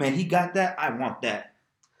me. Man, he got that. I want that.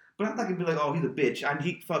 But I'm not going to be like, oh, he's a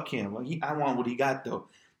bitch. Fuck him. I want what he got, though.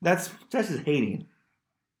 That's just hating.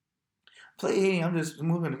 Play hating.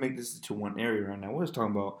 We're going to make this into one area right now. We're just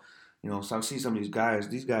talking about, so I see some of these guys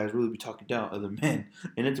really be talking down other men.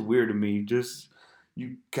 And it's weird to me.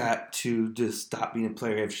 You got to just stop being a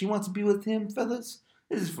player. If she wants to be with him, fellas,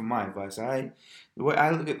 this is for my advice, all right? The way I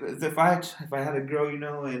look at if I had a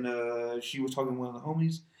girl, and she was talking to one of the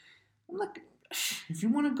homies, I'm like, if you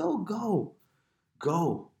want to go.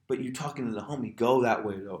 Go. But you talking to the homie, go that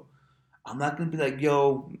way, though. I'm not going to be like,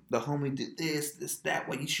 yo, the homie did this, that.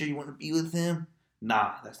 What, you sure you want to be with him?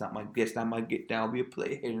 Nah, that's not my guess. That might get down. I'll be a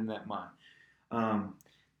player hater in that mind.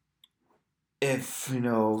 If,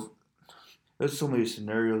 there's so many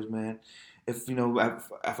scenarios, man. If,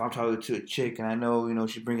 if I'm talking to a chick and I know,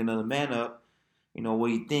 she bring another man up, what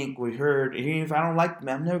do you think? What you heard? And even if I don't like the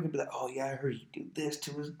man, I'm never going to be like, oh, yeah, I heard you did this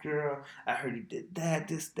to his girl. I heard you did that,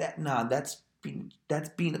 this, that. Nah, that's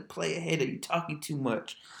being a player hater. You're talking too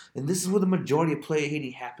much. And this is where the majority of player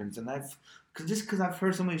hating happens. And because I've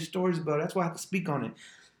heard so many stories about it, that's why I have to speak on it.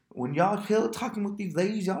 When y'all talking with these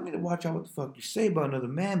ladies, y'all need to watch out what the fuck you say about another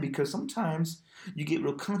man, because sometimes you get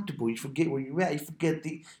real comfortable. You forget where you're at. You forget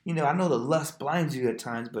I know the lust blinds you at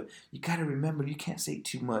times, but you got to remember you can't say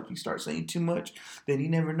too much. You start saying too much, then you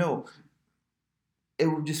never know. It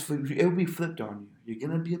will be flipped on you. You're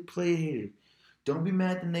going to be a player hater. Don't be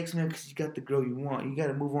mad at the next man because you got the girl you want. You got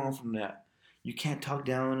to move on from that. You can't talk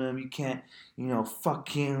down on him. You can't, fuck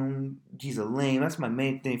him. He's a lame. That's my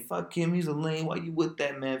main thing. Fuck him. He's a lame. Why you with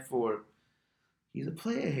that man for? He's a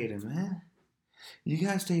player hater, man. You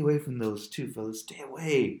got to stay away from those too, fellas. Stay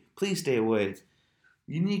away. Please stay away.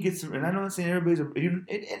 You need to get some, and I know I'm saying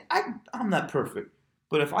I'm not perfect,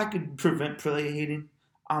 but if I could prevent player hating,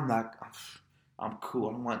 I'm cool.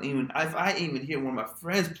 I don't want if I even hear one of my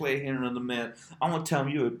friends play hating another man, I'm gonna tell him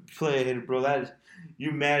you're a player hater, bro.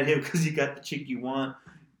 You're mad at him because you got the chick you want.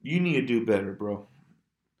 You need to do better, bro.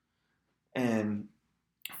 And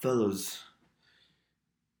fellas,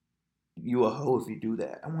 you a hoe if you do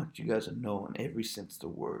that. I want you guys to know in every sense of the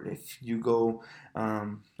word. If you go,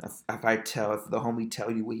 if the homie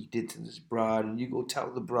tell you what he did to this broad, and you go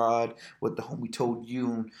tell the broad what the homie told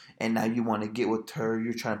you, and now you want to get with her,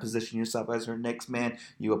 you're trying to position yourself as her next man,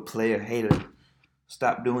 you a player hater.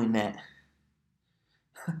 Stop doing that.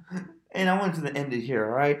 And I wanted to end it here,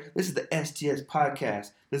 all right? This is the STS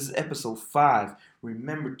Podcast. This is episode 5.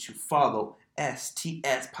 Remember to follow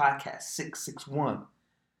STS Podcast 661.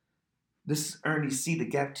 This is Ernie C, the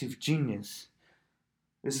Gap Tooth Genius.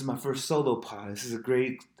 This is my first solo pod. This is a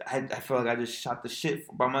great... I feel like I just shot the shit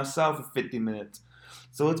by myself for 50 minutes.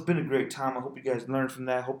 So it's been a great time. I hope you guys learned from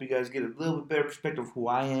that. I hope you guys get a little bit better perspective of who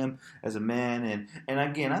I am as a man. And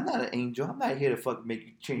again, I'm not an angel. I'm not here to fucking make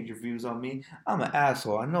you change your views on me. I'm an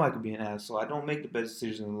asshole. I know I can be an asshole. I don't make the best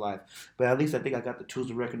decisions in life. But at least I think I got the tools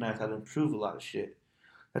to recognize how to improve a lot of shit.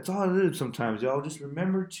 That's all it is sometimes, y'all. Just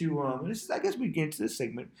remember to... I guess we get into this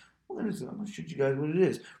segment. I'm going to show you guys what it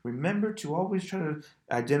is. Remember to always try to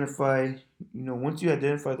identify, once you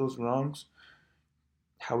identify those wrongs,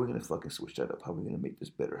 how are we going to fucking switch that up? How are we going to make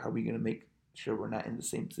this better? How are we going to make sure we're not in the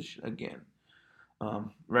same position again?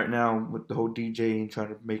 Right now, with the whole DJ and trying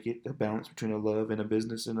to make it a balance between a love and a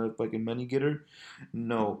business and a fucking money getter,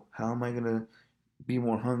 no. How am I going to be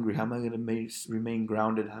more hungry? How am I going to remain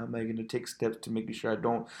grounded? How am I going to take steps to making sure I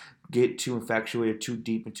don't get too infatuated too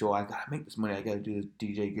deep into, I got to make this money, I got to do this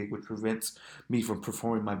DJ gig, which prevents me from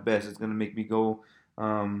performing my best. It's going to make me go,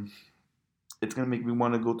 it's going to make me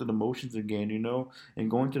want to go through the motions again, you know?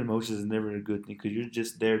 And going through the motions is never a good thing because you're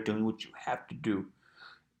just there doing what you have to do.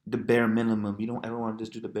 The bare minimum. You don't ever want to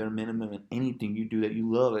just do the bare minimum in anything you do that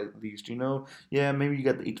you love, at least, you know? Yeah, maybe you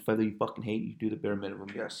got the 8 to 5 that you fucking hate. You do the bare minimum,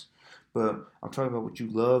 yes. But I'm talking about what you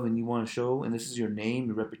love and you want to show, and this is your name,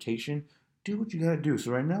 your reputation. Do what you got to do.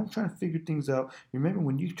 So right now, I'm trying to figure things out. Remember,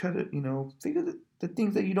 when you try to, you know, figure the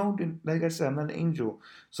things that you don't do. Like I said, I'm not an angel.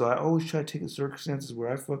 So I always try to take the circumstances where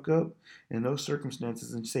I fuck up in those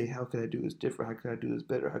circumstances and say, how could I do this different? How could I do this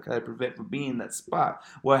better? How could I prevent from being in that spot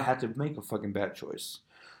where I had to make a fucking bad choice?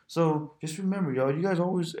 So just remember, y'all, you guys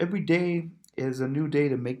always, every day is a new day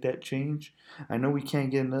to make that change. I know we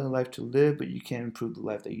can't get another life to live, but you can improve the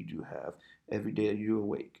life that you do have. Every day that you're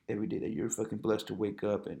awake, every day that you're fucking blessed to wake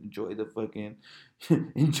up and enjoy the fucking,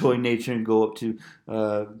 enjoy nature and go up to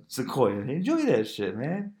Sequoia. Enjoy that shit,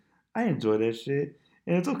 man. I enjoy that shit.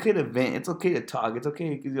 And it's okay to vent. It's okay to talk. It's okay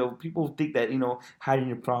because, you know, people think that, you know, hiding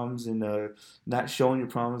your problems and not showing your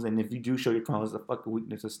problems. And if you do show your problems, it's a fucking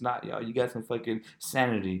weakness. It's not, y'all. You got some fucking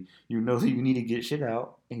sanity. You know that you need to get shit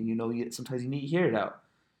out. And you know sometimes you need to hear it out.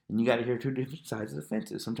 And you got to hear 2 different sides of the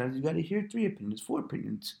fences. Sometimes you got to hear 3 opinions, 4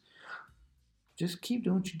 opinions. Just keep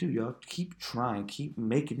doing what you do, y'all. Keep trying. Keep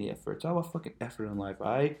making the effort. It's all about fucking effort in life, all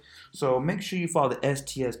right? So make sure you follow the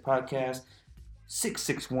STS Podcast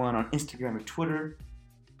 661 on Instagram and Twitter.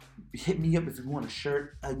 Hit me up if you want a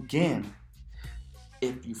shirt. Again,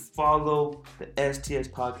 if you follow the STS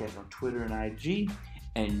Podcast on Twitter and IG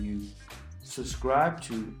and you subscribe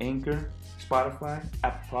to Anchor, Spotify,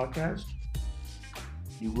 Apple Podcast,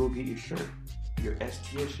 you will get your shirt, your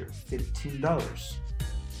STS shirt, $15.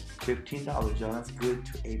 $15, y'all. That's good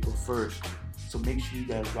to April 1st. So make sure you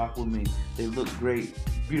guys rock with me. They look great.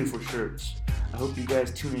 Beautiful shirts. I hope you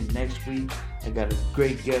guys tune in next week. I got a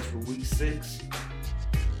great guest for week 6.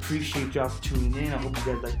 Appreciate y'all for tuning in. I hope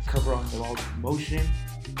you guys like to cover on all the promotion.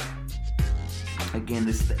 Again,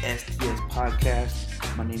 this is the STS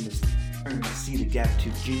Podcast. My name is Ernest C, the Gap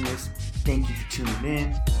Tooth Genius. Thank you for tuning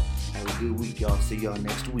in. Have a good week, y'all. See y'all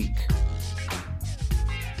next week.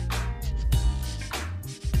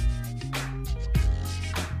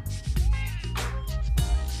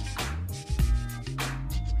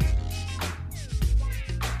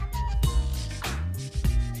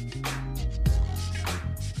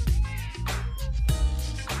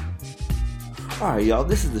 Alright, y'all,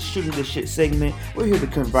 this is the Shooting the Shit segment. We're here to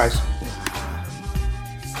converse.